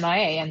they go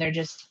MIA and they're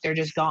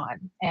just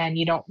gone, and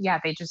you don't, yeah,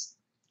 they just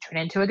turn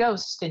into a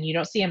ghost and you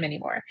don't see them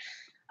anymore.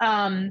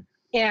 Um,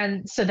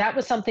 and so that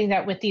was something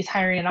that with these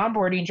hiring and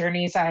onboarding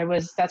journeys,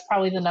 that's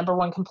probably the number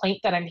one complaint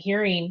that I'm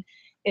hearing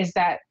is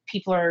that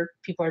people are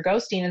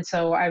ghosting. And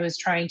so I was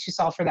trying to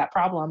solve for that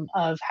problem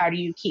of how do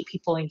you keep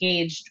people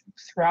engaged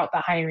throughout the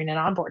hiring and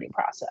onboarding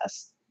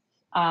process.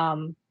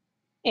 Um,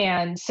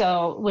 and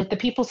so with the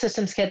People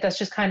Systems Kit, that's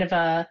just kind of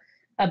a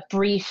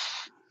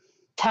brief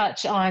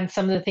touch on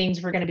some of the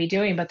things we're going to be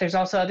doing, but there's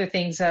also other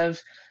things of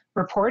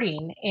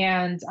reporting.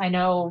 And I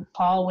know,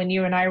 Paul, when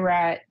you and I were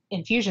at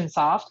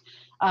Infusionsoft,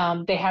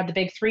 they had the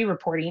big three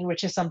reporting,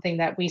 which is something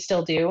that we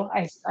still do.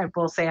 I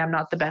will say I'm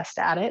not the best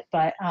at it,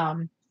 but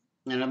And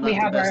I'm we not the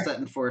have best our. at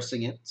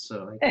enforcing it,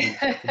 so I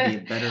think I could be a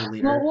better Well,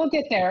 leader. we'll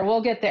get there.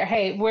 We'll get there.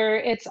 Hey,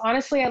 it's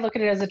honestly, I look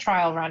at it as a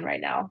trial run right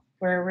now.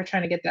 We're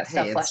trying to get that Hey,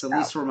 stuff it's fleshed at out.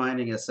 least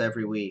reminding us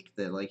every week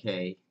that, like,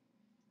 hey,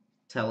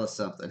 tell us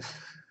something.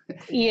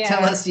 Tell Yeah,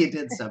 us you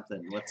did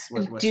something. What's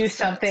the do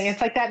something. stats?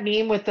 It's like that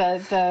meme with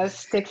the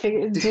stick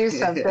figure. Do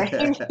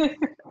something.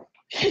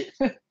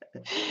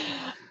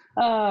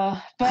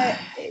 But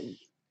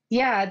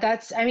yeah,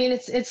 that's, I mean,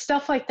 it's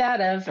stuff like that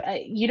of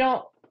you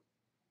don't,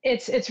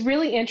 it's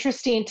really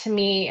interesting to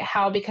me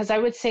how, because I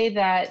would say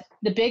that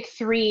the big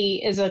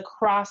three is a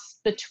cross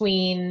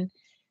between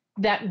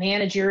that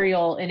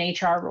managerial and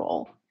HR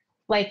role.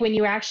 Like when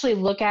you actually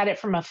look at it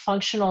from a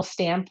functional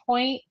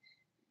standpoint,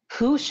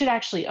 who should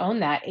actually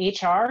own that,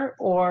 HR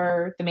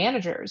or the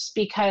managers?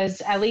 Because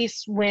at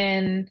least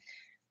when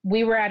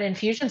we were at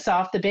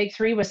Infusionsoft, the big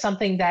three was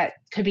something that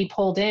could be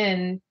pulled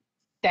in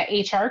that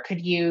HR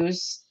could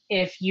use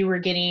if you were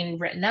getting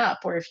written up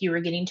or if you were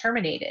getting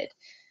terminated.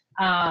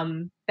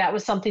 That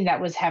was something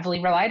that was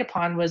heavily relied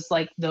upon, was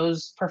like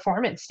those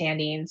performance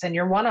standings and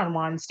your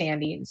one-on-one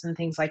standings and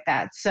things like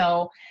that.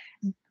 So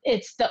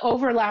it's the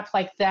overlap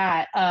like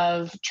that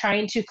of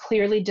trying to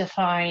clearly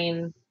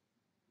define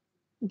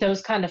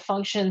those kind of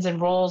functions and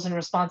roles and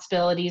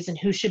responsibilities and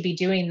who should be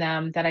doing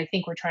them that I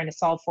think we're trying to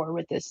solve for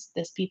with this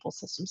people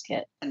systems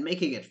kit. And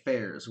making it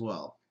fair as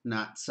well,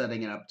 not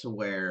setting it up to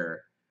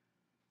where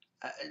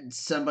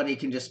somebody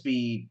can just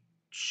be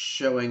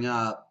showing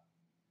up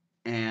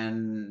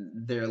and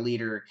their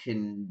leader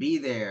can be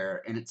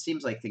there and it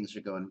seems like things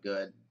are going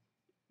good.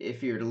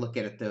 If you were to look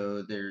at it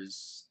though,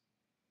 there's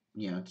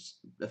just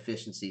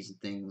efficiencies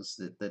and things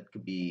that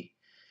could be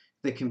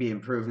that can be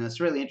improved. And it's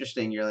really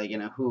interesting. You're like,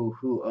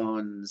 who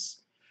owns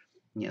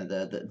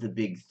the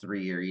big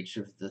three, or each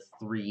of the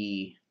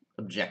three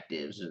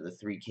objectives or the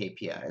three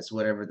KPIs,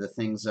 whatever the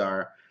things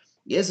are.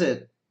 Is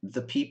it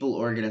the people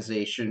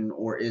organization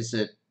or is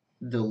it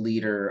the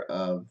leader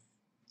of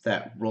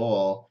that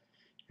role?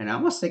 And I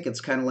almost think it's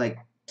kind of like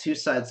two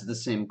sides of the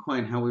same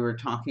coin. How we were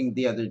talking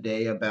the other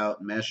day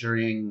about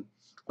measuring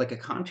like a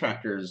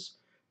contractor's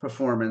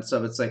performance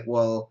of, it's like,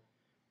 well,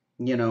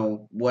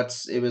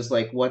 what's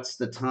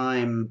the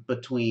time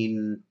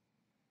between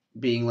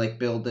being like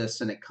build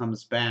this and it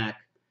comes back,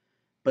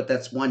 but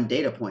that's one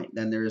data point.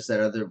 Then there's that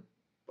other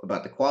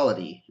about the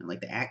quality and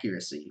like the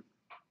accuracy.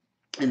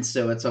 And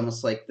so it's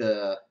almost like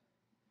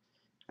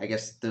I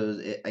guess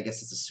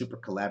it's a super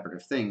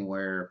collaborative thing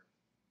where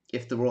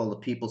if the role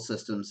of people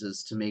systems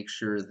is to make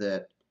sure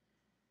that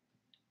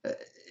uh,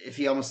 if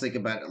you almost think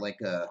about it like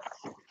an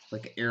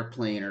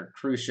airplane or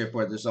cruise ship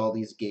where there's all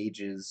these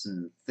gauges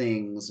and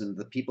things, and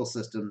the people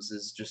systems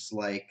is just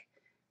like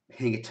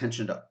paying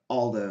attention to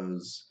all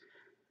those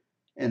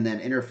and then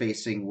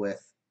interfacing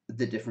with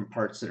the different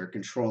parts that are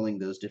controlling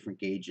those different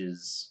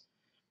gauges.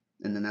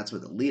 And then that's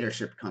where the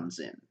leadership comes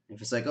in.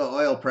 If it's like, oh,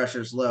 oil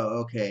pressure's low,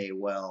 okay,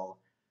 well,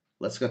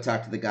 let's go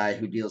talk to the guy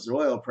who deals with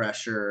oil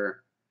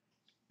pressure,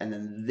 and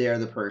then they're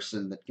the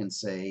person that can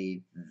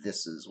say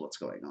this is what's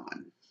going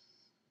on.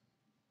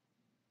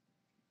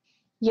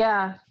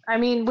 Yeah, I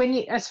mean, when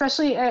you,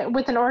 especially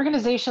with an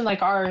organization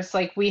like ours,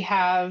 like we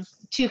have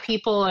two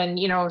people and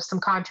some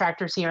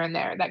contractors here and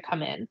there that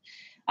come in.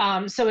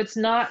 So it's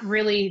not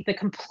really the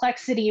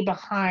complexity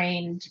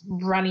behind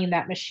running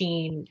that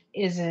machine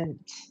isn't.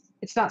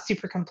 It's not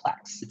super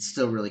complex. It's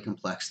still really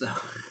complex though,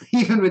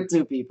 even with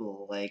two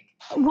people. Like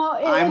Well,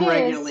 I'm it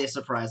regularly is.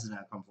 surprised at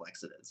how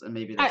complex it is, and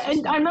maybe that's just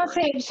And my I'm not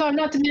brain. saying, so I'm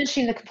not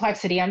diminishing the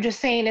complexity. I'm just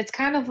saying it's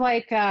kind of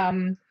like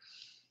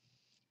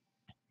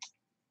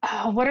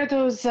what are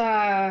those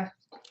the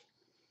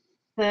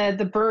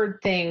bird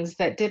things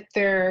that dip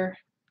their,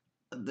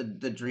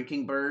 The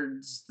drinking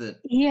birds that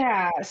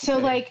yeah. So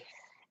okay. like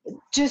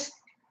just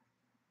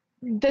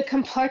the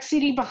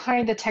complexity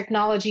behind the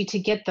technology to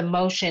get the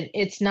motion,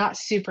 it's not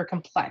super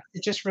complex.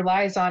 It just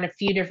relies on a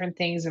few different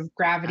things of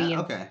gravity,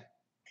 and Okay.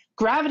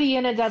 gravity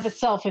in and of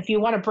itself, if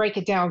you want to break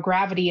it down,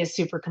 gravity is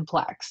super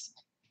complex.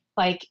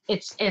 Like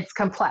it's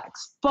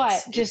complex, but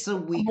It's just a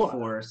weak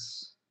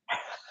force.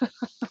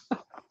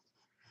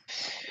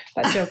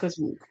 that joke was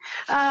weak.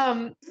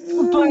 But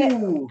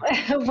Ooh.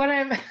 what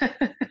I'm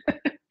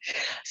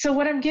so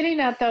what I'm getting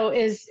at though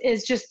is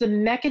just the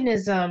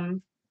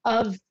mechanism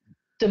of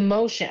the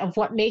motion, of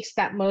what makes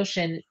that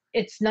motion.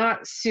 It's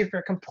not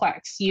super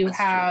complex. You That's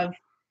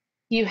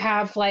true.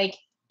 have like,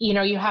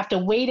 you have to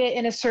weight it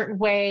in a certain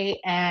way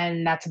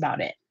and that's about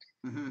it.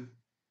 Mm-hmm.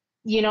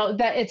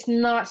 That it's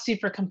not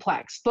super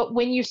complex. But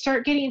when you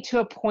start getting to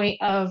a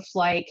point of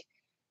like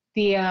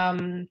the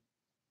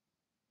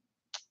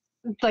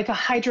like a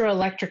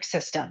hydroelectric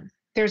system,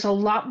 there's a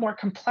lot more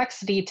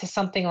complexity to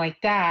something like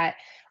that,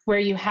 where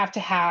you have to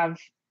have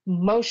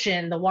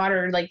motion, the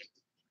water, like,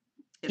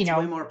 you It's way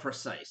know more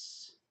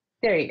precise.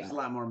 there you There's a go.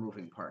 lot more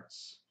moving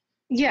parts.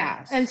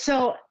 Yeah, and Yes.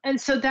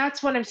 so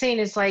that's what I'm saying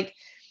is like,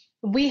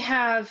 we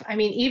have, I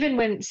mean, even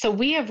when, so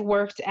we have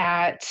worked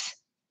at,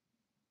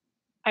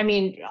 I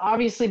mean,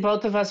 obviously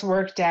both of us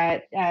worked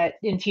at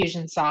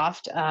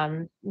Infusionsoft,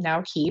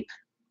 now Keep,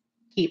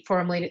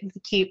 formerly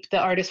Keep, the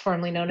artist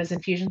formerly known as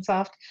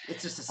Infusionsoft.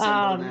 It's just a symbol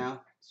Um,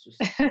 now. It's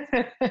just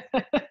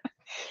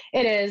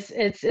it is.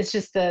 It's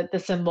just the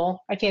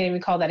symbol. I can't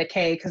even call that a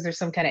K because there's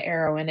some kind of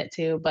arrow in it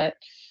too.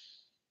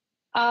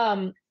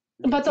 Um,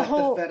 but it's the like the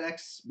whole,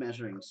 FedEx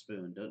measuring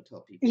spoon. Don't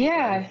tell people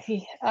about it. yeah,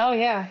 oh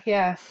yeah,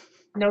 yeah.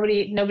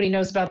 Nobody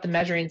knows about the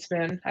measuring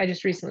spoon. I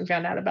just recently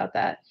found out about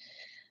that.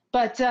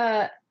 But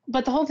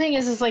but the whole thing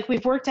is like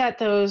we've worked at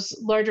those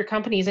larger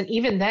companies, and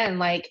even then,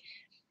 like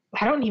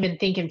I don't even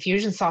think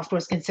Infusionsoft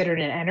was considered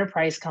an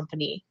enterprise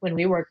company when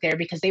we worked there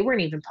because they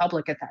weren't even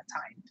public at that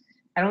time.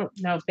 I don't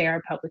know if they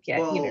are public yet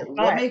either, Well, what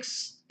but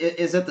makes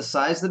is it the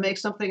size that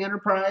makes something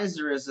enterprise,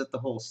 or is it the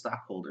whole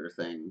stockholder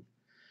thing?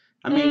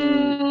 I mean,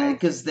 mm,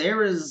 because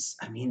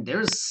I mean,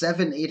 there's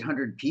 700,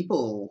 800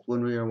 people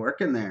when we were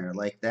working there.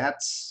 Like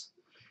that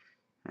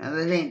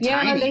ain't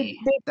yeah, they tiny.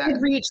 they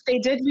That they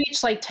did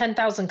reach like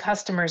 10,000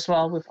 customers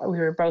while we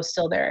were both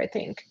still there, I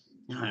think,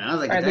 I don't know, that was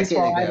like or a at least decade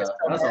while I was ago. That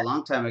still was a there.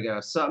 long time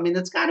ago. So I mean,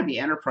 it's got to be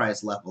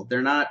enterprise level.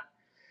 They're not.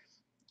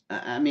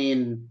 I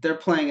mean, they're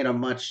playing at a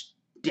much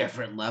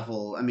different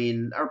level. I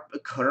mean,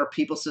 could our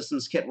people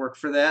systems kit work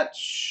for that?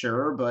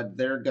 Sure, but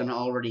they're gonna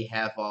already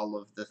have all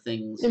of the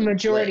things The in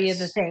majority of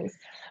the place. things,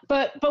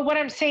 but what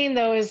I'm saying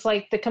though is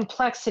like the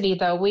complexity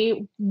though.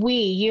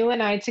 You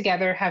and I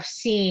together have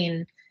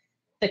seen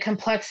the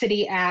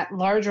complexity at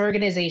large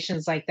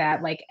organizations like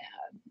that, like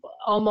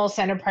almost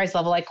enterprise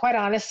level. Like quite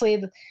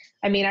honestly,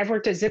 I mean, I've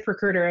worked at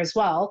ZipRecruiter as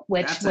well,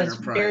 which That's was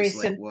very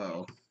enterprise. Like,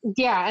 whoa.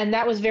 yeah, and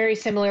that was very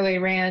similarly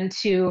ran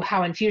to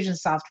how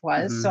Infusionsoft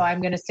was. So Hmm.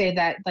 I'm going to say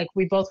that like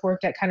we both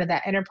worked at kind of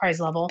that enterprise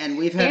level, And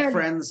we've had and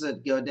friends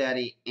at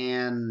GoDaddy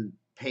and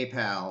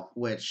PayPal,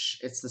 which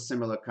it's the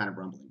similar kind of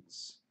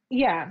rumblings.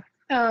 yeah.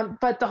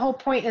 But the whole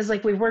point is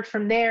like we worked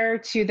from there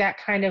to that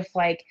kind of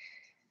like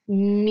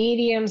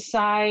medium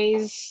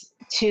size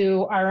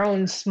to our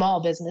own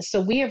small business. So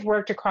we have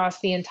worked across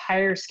the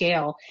entire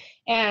scale.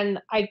 And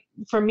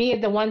for me,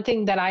 the one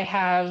thing that I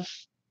have,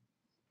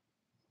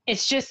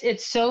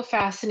 it's so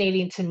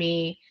fascinating to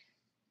me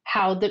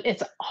how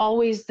it's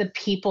always the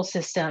people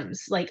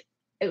systems. Like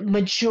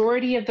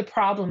majority of the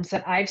problems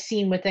that I've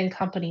seen within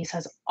companies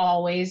has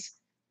always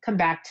come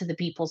back to the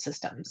people It's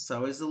systems.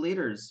 always the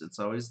leaders. It's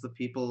always the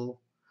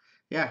people.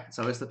 Yeah, it's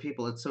always the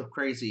people. It's so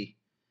crazy.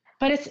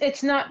 But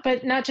it's not,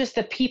 but not just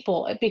the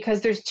people, because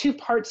there's two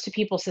parts to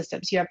people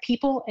systems. You have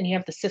people and you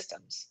have the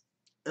systems,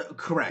 is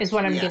Correct.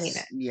 what I'm getting Yes.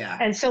 at. Yeah.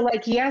 And so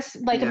like yes,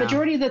 like Yeah. a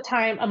majority of the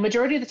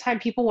time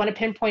people want to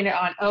pinpoint it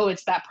on, oh,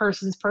 it's that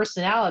person's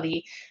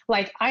personality.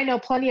 Like I know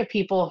plenty of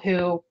people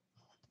who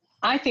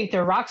I think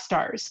they're rock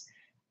stars,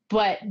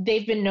 but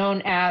they've been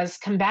known as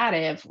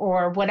combative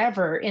or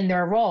whatever in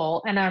their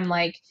role. And I'm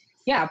like,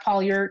 yeah,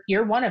 Paul, you're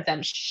one of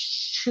them.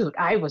 Shoot,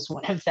 I was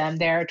one of them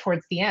there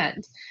towards the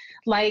end.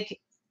 Like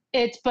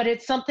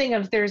it's something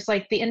of there's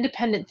like the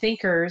independent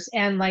thinkers,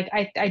 and like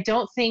I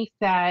don't think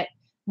that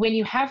when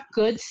you have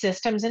good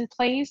systems in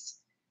place,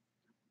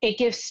 it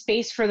gives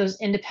space for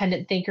those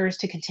independent thinkers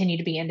to continue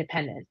to be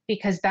independent,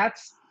 because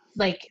that's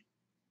like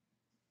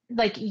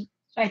like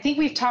I think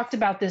we've talked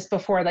about this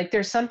before. Like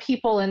there's some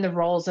people in the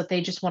roles that they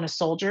just want to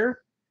soldier,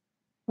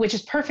 which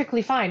is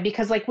perfectly fine,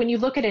 because like when you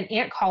look at an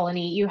ant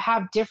colony, you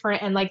have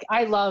different, and like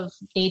I love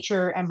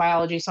nature and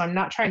biology, so I'm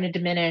not trying to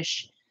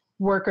diminish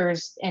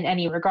workers in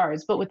any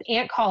regards, but with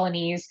ant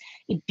colonies,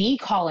 bee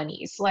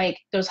colonies, like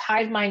those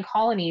hive mind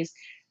colonies,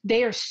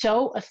 they are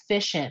so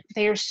efficient.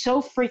 They are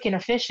so freaking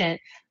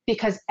efficient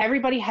because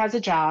everybody has a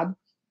job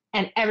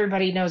and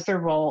everybody knows their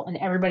role and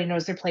everybody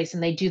knows their place,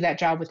 and they do that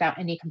job without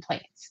any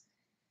complaints.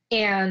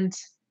 And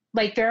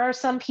like there are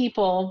some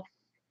people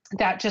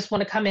that just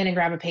want to come in and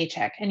grab a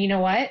paycheck. And you know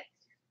what?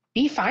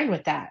 Be fine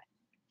with that.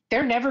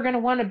 They're never going to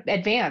want to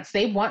advance.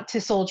 They want to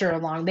soldier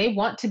along. They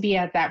want to be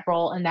at that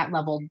role and that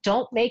level.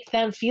 Don't make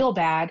them feel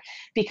bad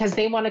because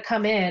they want to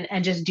come in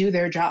and just do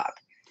their job.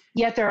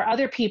 Yet there are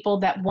other people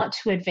that want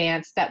to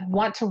advance, that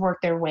want to work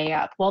their way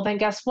up. Well, then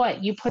guess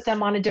what? You put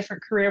them on a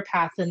different career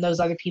path than those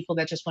other people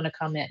that just want to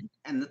come in.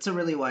 And that's a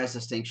really wise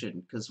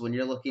distinction because when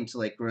you're looking to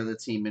like grow the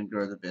team and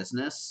grow the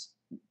business,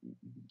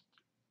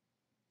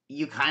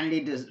 you kind of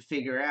need to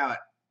figure out,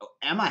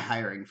 am I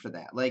hiring for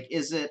that? Like,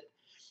 is it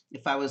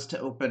if I was to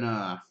open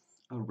a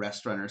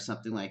restaurant or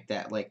something like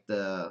that, like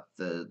the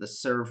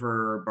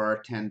server,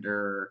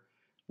 bartender,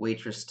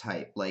 waitress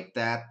type, like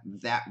that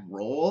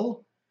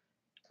role,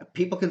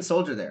 people can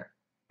soldier there,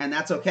 and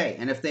that's okay.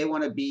 And if they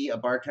want to be a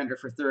bartender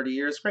for 30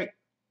 years, great,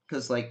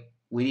 because like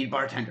we need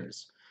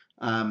bartenders.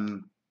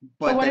 Um,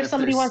 But but what then if if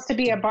somebody wants there's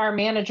to be a bar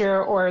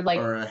manager or like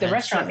or a the head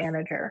restaurant chef,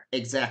 manager?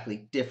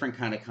 exactly different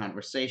kind of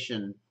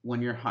conversation.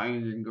 When you're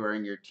hiring and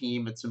growing your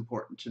team, it's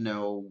important to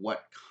know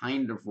what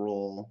kind of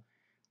role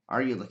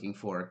are you looking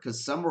for,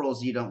 because some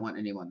roles you don't want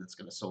anyone that's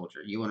going to soldier.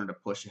 You want them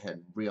to push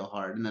ahead real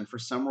hard, and then for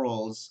some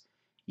roles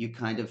you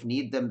kind of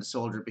need them to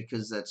soldier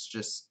because that's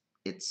just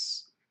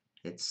it's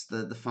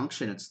the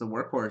function, it's the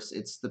workhorse,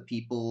 it's the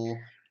people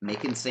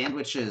making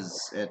sandwiches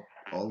at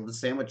all of the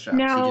sandwich shops.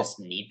 You Now, just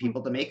need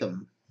people to make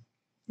them.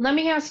 let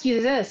me ask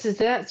you this. Is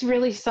that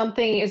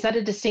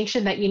a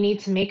distinction that you need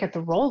to make at the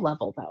role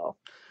level though?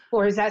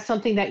 Or is that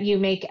something that you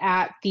make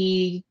at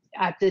the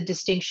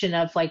distinction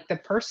of like the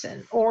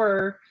person?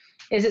 Or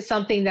is it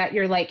something that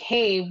you're like,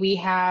 hey, we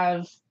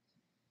have,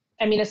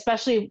 I mean,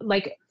 especially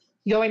like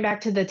going back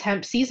to the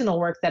temp seasonal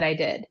work that I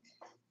did,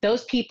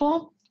 those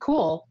people,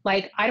 cool.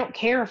 Like, I don't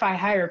care if I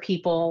hire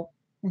people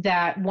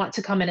that want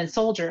to come in and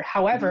soldier. Hmm.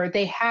 However,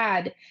 they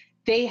had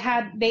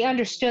they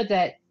understood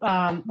that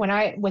when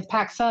I with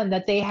PacSun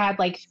that they had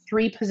like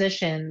 3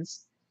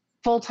 positions,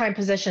 full-time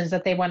positions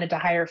that they wanted to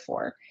hire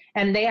for,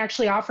 and they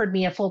actually offered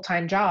me a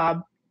full-time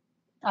job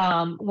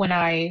when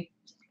I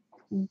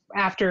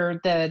after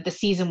the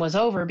season was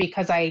over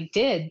because I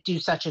did do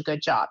such a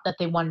good job that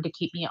they wanted to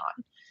keep me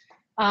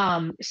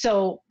on.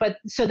 So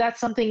that's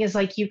something is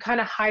like you kind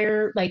of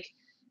hire like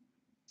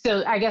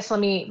so I guess let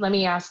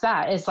me ask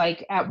that is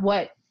like at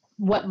what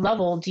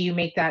level do you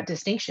make that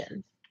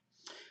distinction?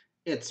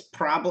 It's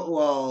probably,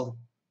 well,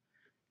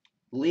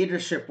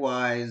 leadership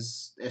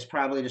wise, it's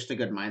probably just a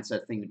good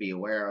mindset thing to be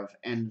aware of.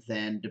 And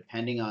then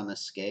depending on the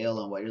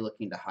scale and what you're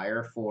looking to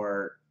hire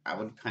for, I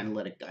would kind of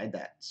let it guide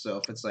that. So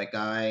if it's like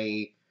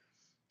I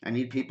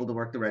need people to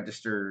work the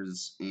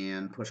registers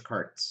and push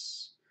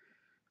carts.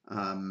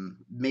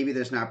 Maybe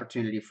there's an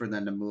opportunity for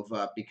them to move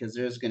up because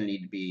there's going to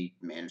need to be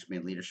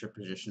management leadership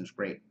positions.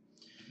 Great.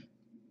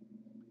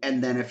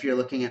 And then if you're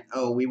looking at,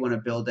 oh, we want to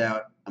build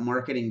out a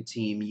marketing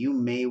team, you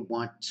may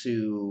want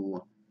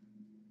to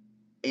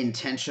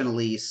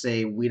intentionally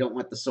say we don't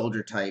want the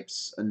soldier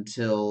types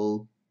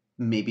until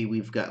maybe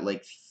we've got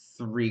like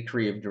 3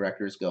 creative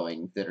directors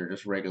going that are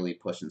just regularly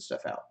pushing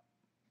stuff out.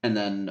 And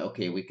then,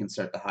 okay, we can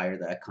start to hire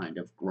that kind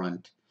of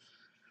grunt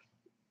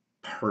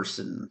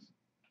person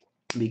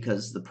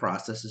because the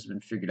process has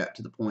been figured out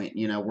to the point.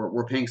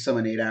 We're paying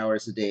someone 8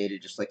 hours a day to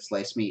just like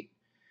slice meat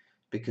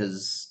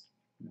because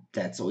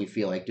that's what we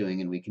feel like doing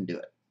and we can do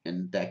it.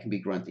 And that can be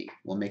grunty.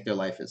 We'll make their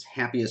life as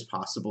happy as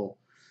possible.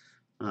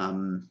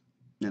 And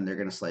they're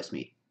going to slice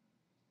meat.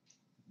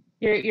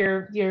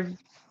 You're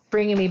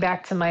bringing me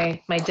back to my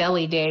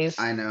deli days.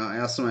 I know. I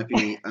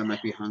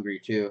might be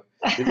hungry too.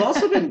 We've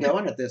also been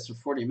going at this for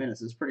 40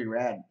 minutes. It's pretty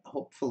rad.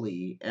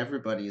 Hopefully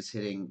everybody is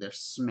they're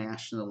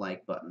smashing the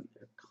like button.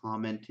 They're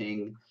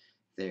commenting.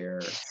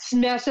 They're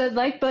Smash that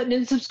like button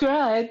and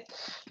subscribe.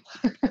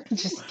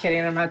 Just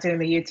kidding. I'm not doing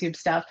the YouTube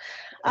stuff.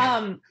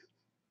 No,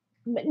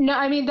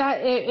 I mean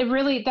that it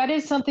really that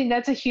is something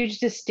that's a huge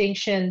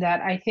distinction that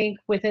I think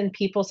within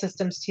people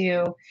systems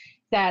too,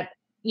 that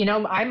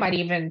I might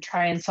even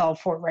try and solve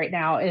for right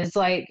now is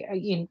like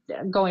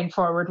going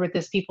forward with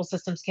this people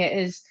systems kit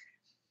is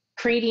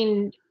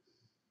creating.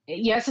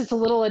 Yes, it's a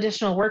little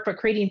additional work, but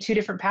creating 2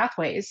 different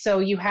pathways. So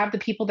you have the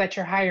people that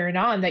you're hiring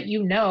on that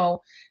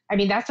I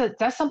mean,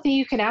 that's something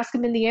you can ask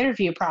them in the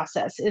interview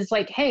process is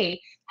like,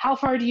 hey, how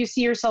far do you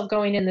see yourself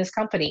going in this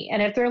company?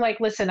 And if they're like,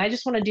 listen, I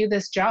just want to do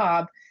this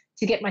job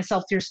to get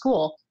myself through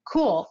school,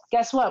 cool.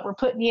 Guess what? We're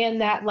putting you in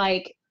that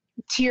like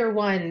tier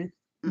 1,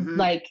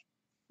 like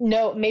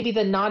no, maybe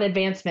the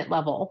non-advancement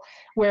level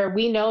where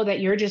we know that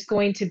you're just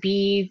going to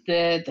be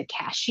the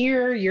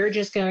cashier, you're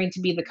just going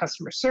to be the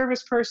customer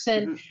service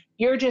person,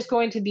 you're just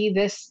going to be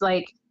this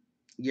like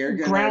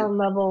ground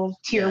level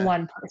tier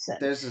 1 person.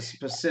 There's a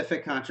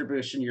specific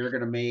contribution you're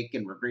going to make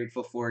and we're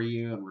grateful for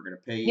you and we're going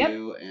to pay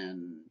you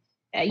and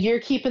you're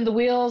keeping the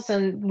wheels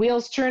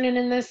churning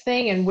in this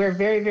thing and we're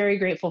very, very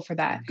grateful for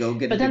that. Go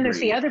get but then there's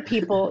the other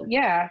people,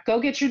 go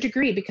get your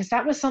degree because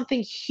that was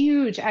something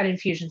huge at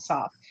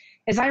Infusionsoft.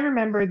 As I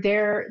remember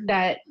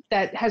that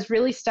has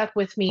really stuck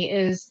with me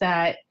is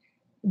that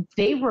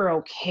they were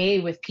okay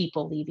with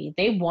people leaving.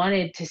 They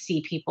wanted to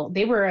see people.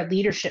 They were a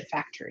leadership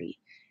factory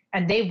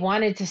and they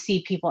wanted to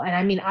see people. And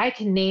I mean, I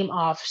can name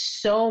off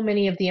so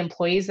many of the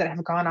employees that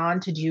have gone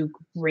on to do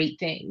great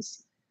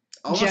things.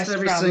 Almost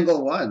every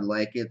single one.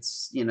 Like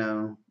it's,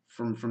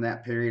 from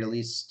that period, at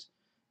least,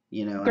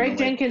 Greg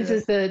Jenkins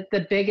is the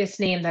biggest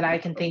name that I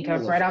can think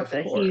of right off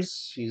the.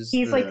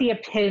 He's like the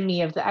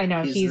epitome of the. I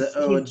know he's the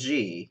OG.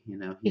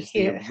 He's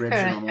the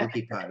original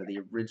monkey pot, the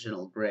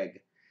original Greg.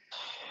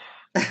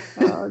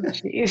 Oh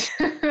jeez.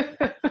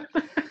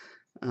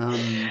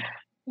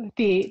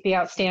 The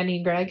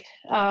outstanding Greg.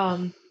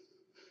 I'm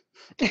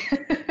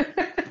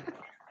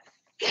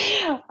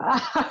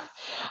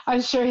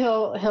sure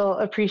he'll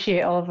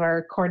appreciate all of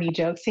our corny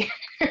jokes here.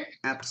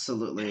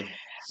 Absolutely.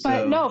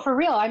 But no, for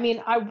real. I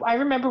mean, I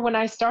remember when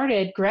I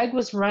started, Greg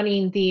was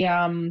running the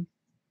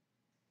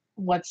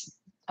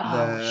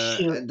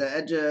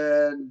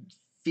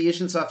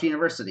Infusionsoft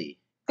University.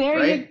 There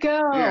right? you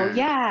go.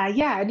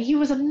 Yeah. And he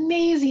was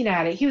amazing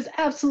at it. He was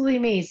absolutely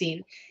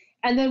amazing.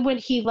 And then when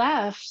he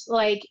left,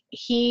 like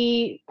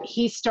he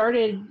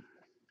started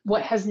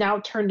what has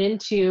now turned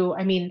into,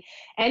 I mean,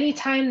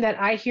 anytime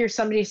that I hear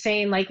somebody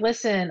saying like,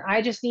 listen,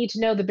 I just need to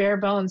know the bare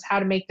bones, how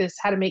to make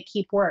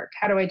Keep work.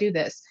 How do I do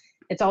this?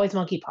 It's always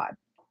MonkeyPod.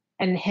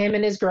 And him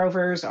and his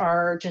Grovers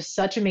are just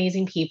such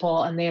amazing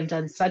people and they have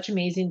done such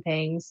amazing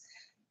things.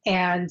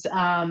 And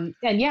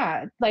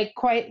yeah, like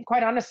quite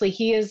honestly,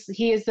 he is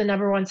the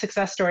number one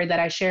success story that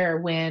I share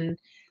when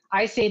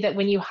I say that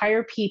when you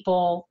hire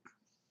people,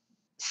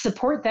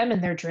 support them in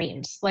their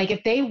dreams. Like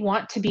if they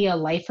want to be a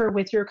lifer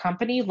with your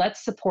company,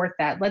 let's support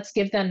that. Let's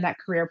give them that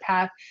career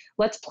path.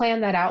 Let's plan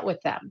that out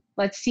with them.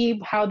 Let's see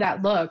how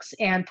that looks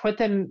and put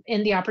them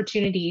in the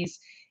opportunities.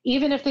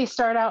 Even if they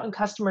start out in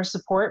customer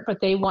support, but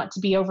they want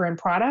to be over in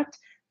product,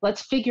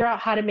 Let's figure out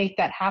how to make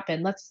that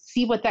happen. Let's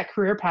see what that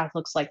career path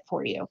looks like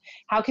for you.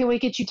 How can we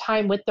get you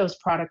time with those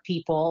product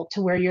people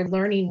to where you're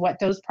learning what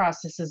those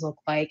processes look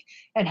like,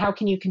 and how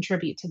can you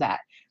contribute to that?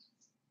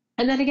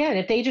 And then again,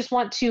 if they just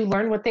want to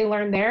learn what they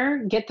learned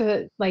there, get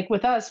the, like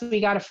with us, we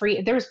got a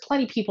free, there was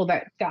plenty of people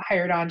that got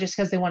hired on just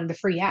because they wanted the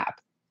free app,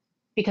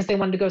 because they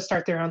wanted to go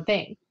start their own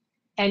thing.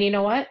 And you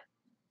know what?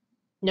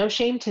 No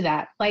shame to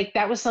that. Like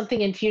that was something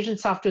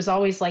Infusionsoft was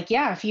always like,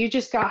 yeah, if you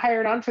just got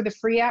hired on for the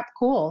free app,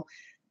 cool.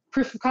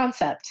 Proof of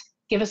concept.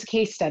 Give us a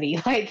case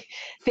study. Like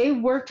they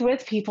worked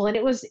with people, and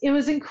it was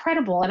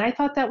incredible. And I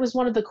thought that was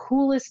one of the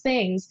coolest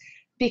things,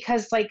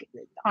 because like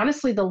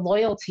honestly, the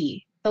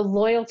loyalty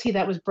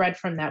that was bred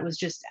from that was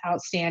just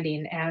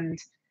outstanding. And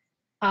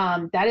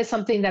that is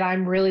something that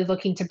I'm really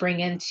looking to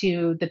bring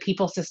into the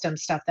people system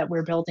stuff that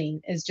we're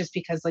building, is just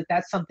because like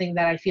that's something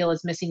that I feel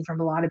is missing from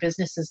a lot of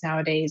businesses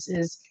nowadays,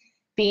 is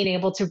being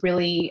able to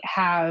really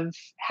have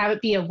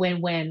it be a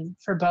win-win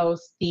for both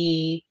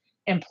the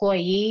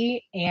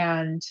employee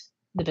and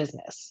the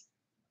business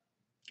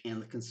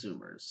And the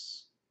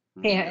consumers.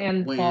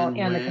 and the Win.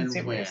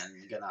 consumers.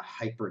 You're gonna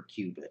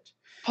hypercube it.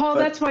 Paul, But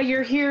that's why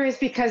you're here, is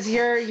because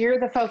you're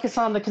the focus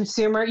on the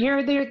consumer.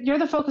 You're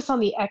the focus on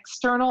the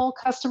external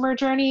customer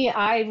journey.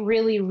 I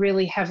really,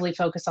 really heavily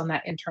focus on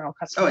that internal oh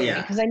customer journey,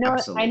 yeah, because I know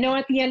absolutely.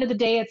 at the end of the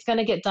day it's going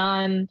to get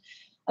done.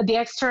 The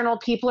external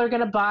people are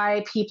going to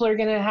buy, people are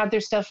going to have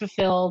their stuff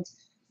fulfilled.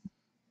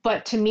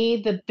 But to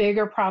me, the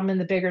bigger problem and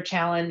the bigger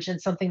challenge,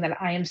 and something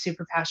that I am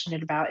super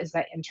passionate about, is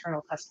that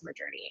internal customer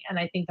journey. And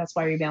I think that's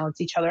why we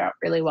balance each other out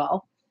really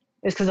well,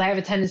 is because I have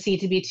a tendency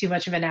to be too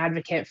much of an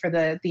advocate for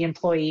the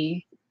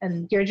employee.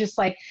 And you're just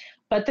like,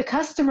 but the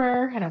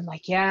customer, and I'm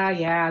like,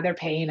 yeah, they're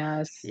paying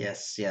us.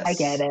 Yes, I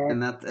get yes. it.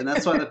 And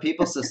that's why the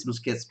people systems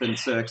kit's been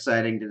so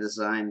exciting to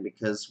design,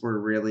 because we're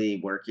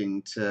really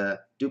working to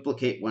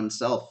duplicate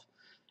oneself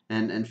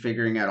and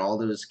figuring out all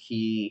those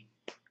key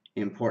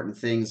important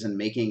things and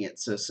making it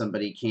so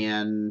somebody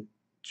can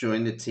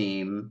join the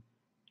team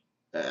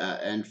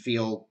and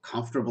feel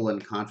comfortable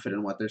and confident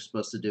in what they're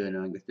supposed to do,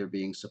 knowing that they're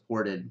being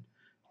supported.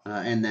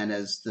 And then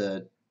as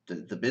the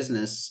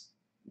business,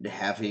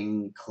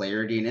 having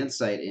clarity and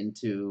insight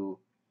into,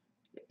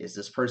 is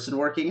this person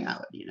working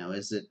out?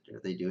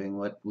 Are they doing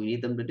what we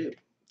need them to do?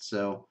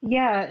 So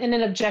Yeah, in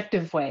an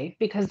objective way,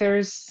 because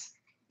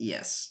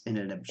yes, in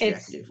an it's,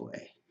 objective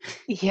way,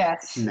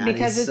 yes, not a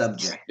because it's,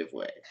 subjective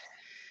way,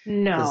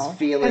 because no. Like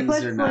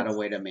feelings are not a let's,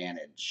 way to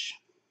manage.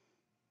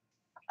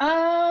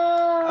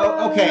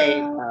 Oh, okay,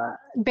 you're right.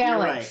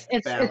 balance.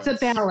 It's a Balance.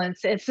 balance.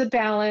 It's a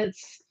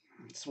balance.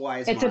 It's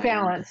wise It's a mind.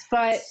 balance.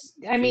 But It's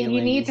I mean,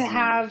 you need to feelings and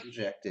have,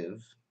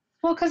 objective.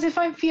 well, because if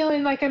I'm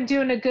feeling like I'm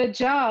doing a good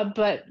job,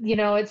 but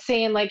it's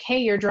saying like, hey,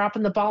 you're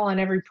dropping the ball on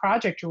every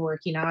project you're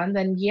working on,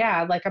 then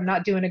yeah, like I'm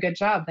not doing a good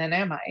job, then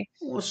am I?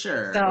 Well,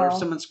 sure. Or if So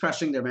someone's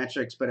crushing their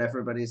metrics, but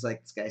everybody's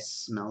like, this guy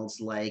smells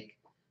like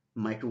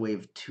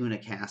microwave tuna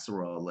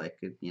casserole.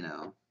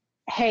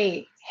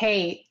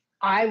 hey,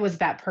 I was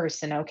that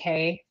person,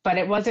 okay? But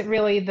it wasn't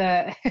really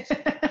the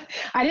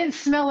I didn't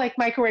smell like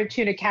microwave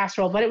tuna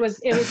casserole, but it was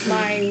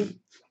my,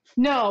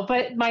 no,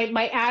 but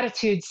my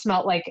attitude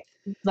smelled like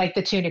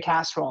the tuna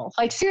casserole.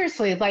 Like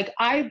seriously, like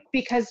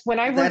because when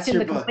I worked That's in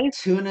your the book,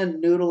 complaints, Tuna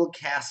Noodle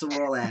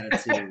Casserole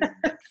Attitude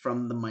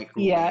from the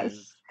yes, Microwave.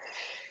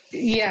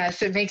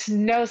 yes, it makes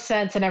no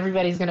sense, and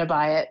everybody's gonna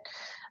buy it.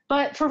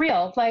 But for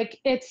real, like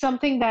it's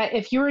something that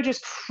if you were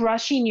just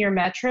crushing your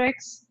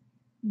metrics,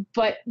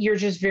 but you're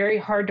just very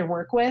hard to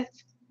work with,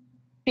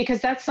 because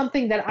that's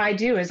something that I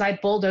do, is I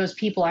bulldoze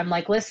people. I'm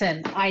like,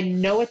 listen, I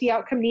know what the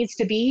outcome needs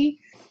to be.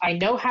 I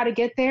know how to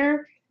get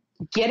there.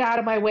 Get out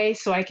of my way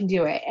so I can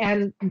do it.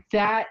 And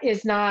that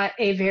is not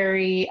a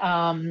very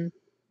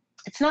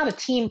it's not a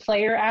team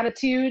player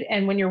attitude.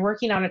 And when you're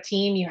working on a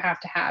team, you have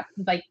to have,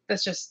 like,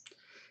 that's just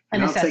a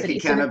And I'll take necessity.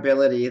 So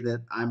accountability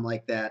that I'm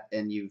like that,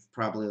 and you've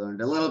probably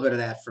learned a little bit of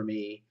that from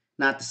me.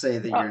 Not to say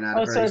that you're not a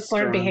also very it's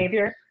learned strong,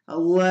 behavior. a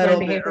Learned little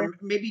bit, behavior. or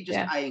maybe just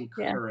Yeah. I Yeah.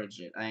 encourage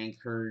it. I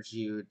encourage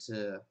you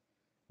to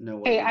know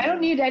what Hey, you I don't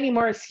know. need any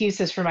more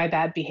excuses for my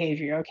bad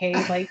behavior, okay?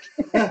 Like,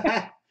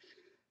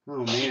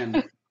 Oh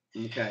man.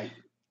 Okay.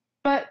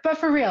 but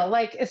for real,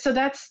 like, so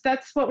that's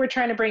what we're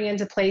trying to bring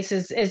into place,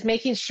 is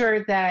making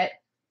sure that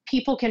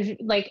people can,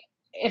 like,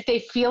 if they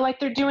feel like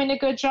they're doing a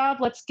good job,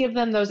 let's give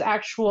them those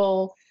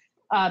actual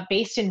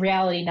based in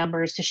reality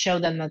numbers to show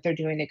them that they're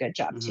doing a good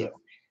job too.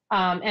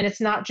 Hmm. And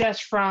it's not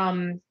just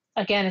from,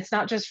 again, it's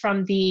not just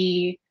from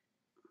the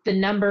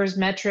numbers,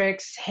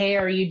 metrics. Hey,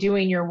 are you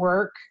doing your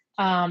work?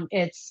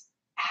 It's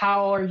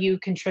how are you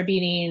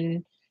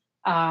contributing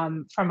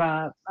from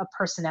a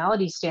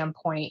personality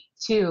standpoint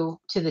to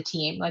the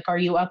team? Like, are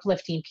you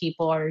uplifting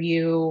people? Are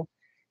you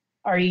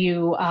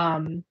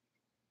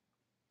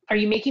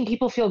making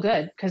people feel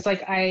good? Because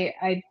like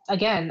I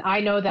again, I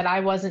know that I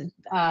wasn't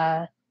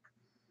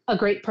a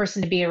great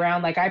person to be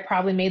around. Like I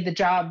probably made the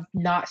job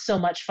not so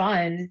much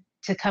fun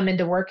to come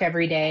into work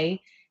every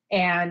day,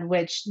 and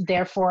which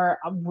therefore,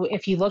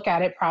 if you look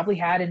at it, probably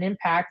had an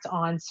impact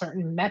on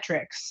certain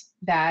metrics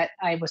that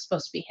I was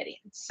supposed to be hitting.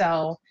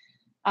 So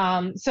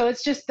So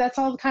it's just that's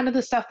all kind of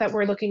the stuff that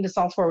we're looking to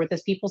solve for with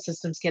this people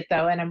systems kit,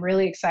 though, and I'm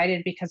really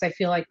excited because I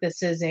feel like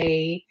this is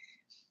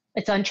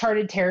it's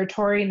uncharted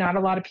territory. Not a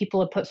lot of people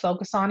have put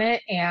focus on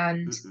it,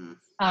 and Mm-mm.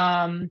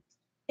 um,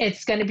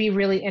 it's going to be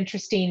really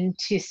interesting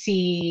to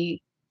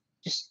see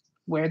just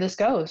where this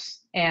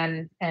goes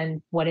and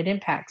what it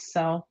impacts.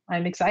 So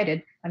I'm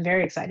excited. I'm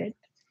very excited.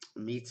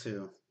 Me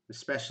too.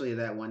 Especially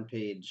that one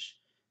page,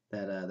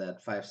 that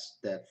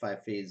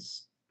five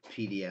phase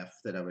PDF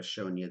that I was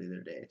showing you the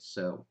other day.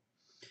 So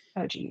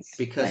Oh, geez, I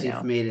because you've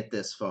know. made it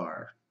this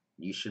far,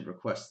 you should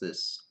request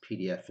this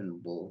PDF and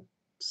we'll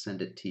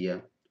send it to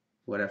you.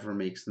 Whatever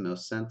makes the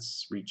most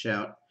sense, reach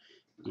out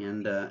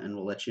and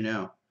we'll let you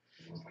know.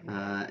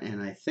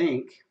 And I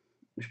think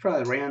we should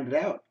probably round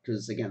it out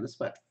because again, this is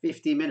about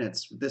 50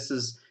 minutes. This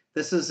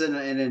is an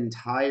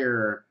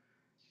entire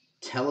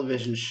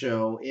television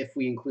show if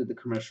we include the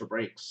commercial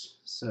breaks.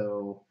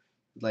 So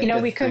I'd like to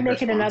We could thank our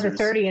make it another sponsors.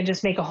 30 and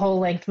just make a whole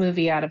length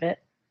movie out of it.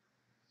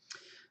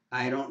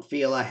 I don't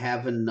feel I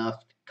have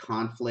enough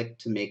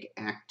conflict to make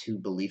Act 2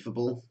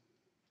 believable,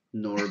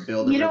 nor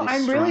build a really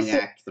I'm really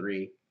strong Act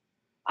 3.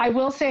 I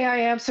will say I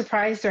am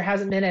surprised there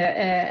hasn't been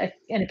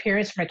an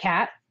appearance from a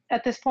cat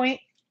at this point.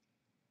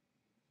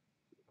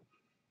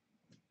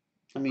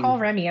 I Call mean,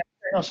 Remy, I'm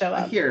sure he'll show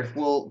up. here,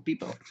 well,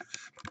 Bebo.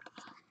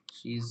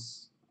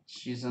 She's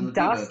on the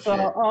Bebo Duskell,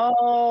 chair.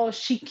 oh,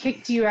 she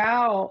kicked you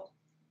out.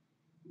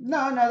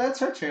 No, that's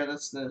her chair.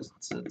 It's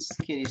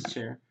Kitty's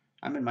chair.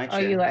 I'm in my Oh,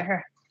 you chair. let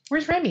her.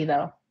 Where's Remy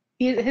though?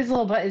 His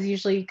little butt is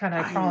usually kind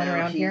of I crawling know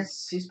around here.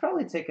 he's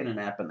probably taking a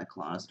nap in the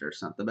closet or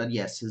something. But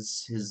yes,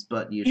 his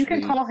butt You can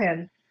usually. call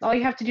him. All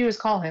you have to do is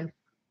call him.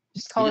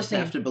 Just You call his just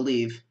have name. to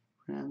believe.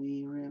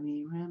 Remy,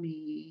 Remy,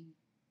 Remy,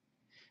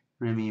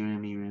 Remy,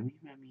 Remy, Remy,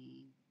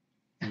 Remy.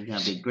 You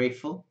gotta be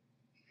grateful,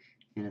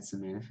 and it's a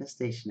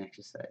manifestation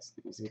exercise.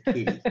 There's a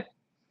kitty.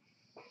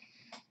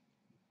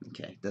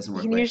 Okay, doesn't You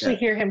work can like usually that.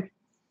 hear him.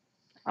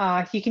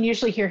 You can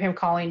usually hear him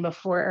calling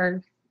before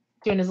or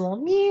doing his little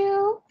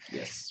meow,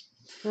 Yes.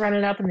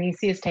 running up, and then you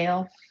see his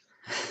tail.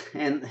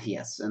 And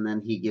yes, and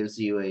then he gives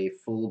you a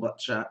full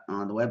butt shot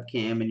on the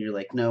webcam, and you're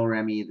like, "No,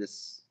 Remy,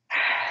 this."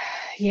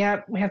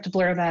 Yep, we have to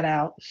blur that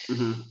out.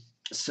 Mm-hmm.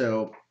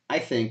 So I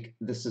think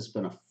this has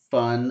been a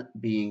fun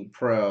being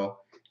pro,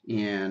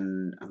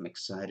 and I'm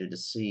excited to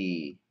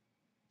see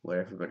what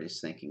everybody's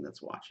thinking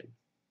that's watching.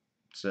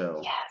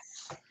 So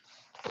Yes.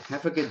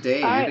 have a good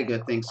day All and right. a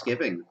good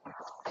Thanksgiving.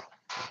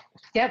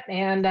 Yep,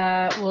 and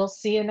we'll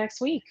see you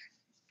next week.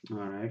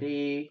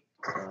 Alrighty.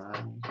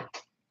 Bye.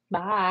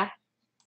 Bye.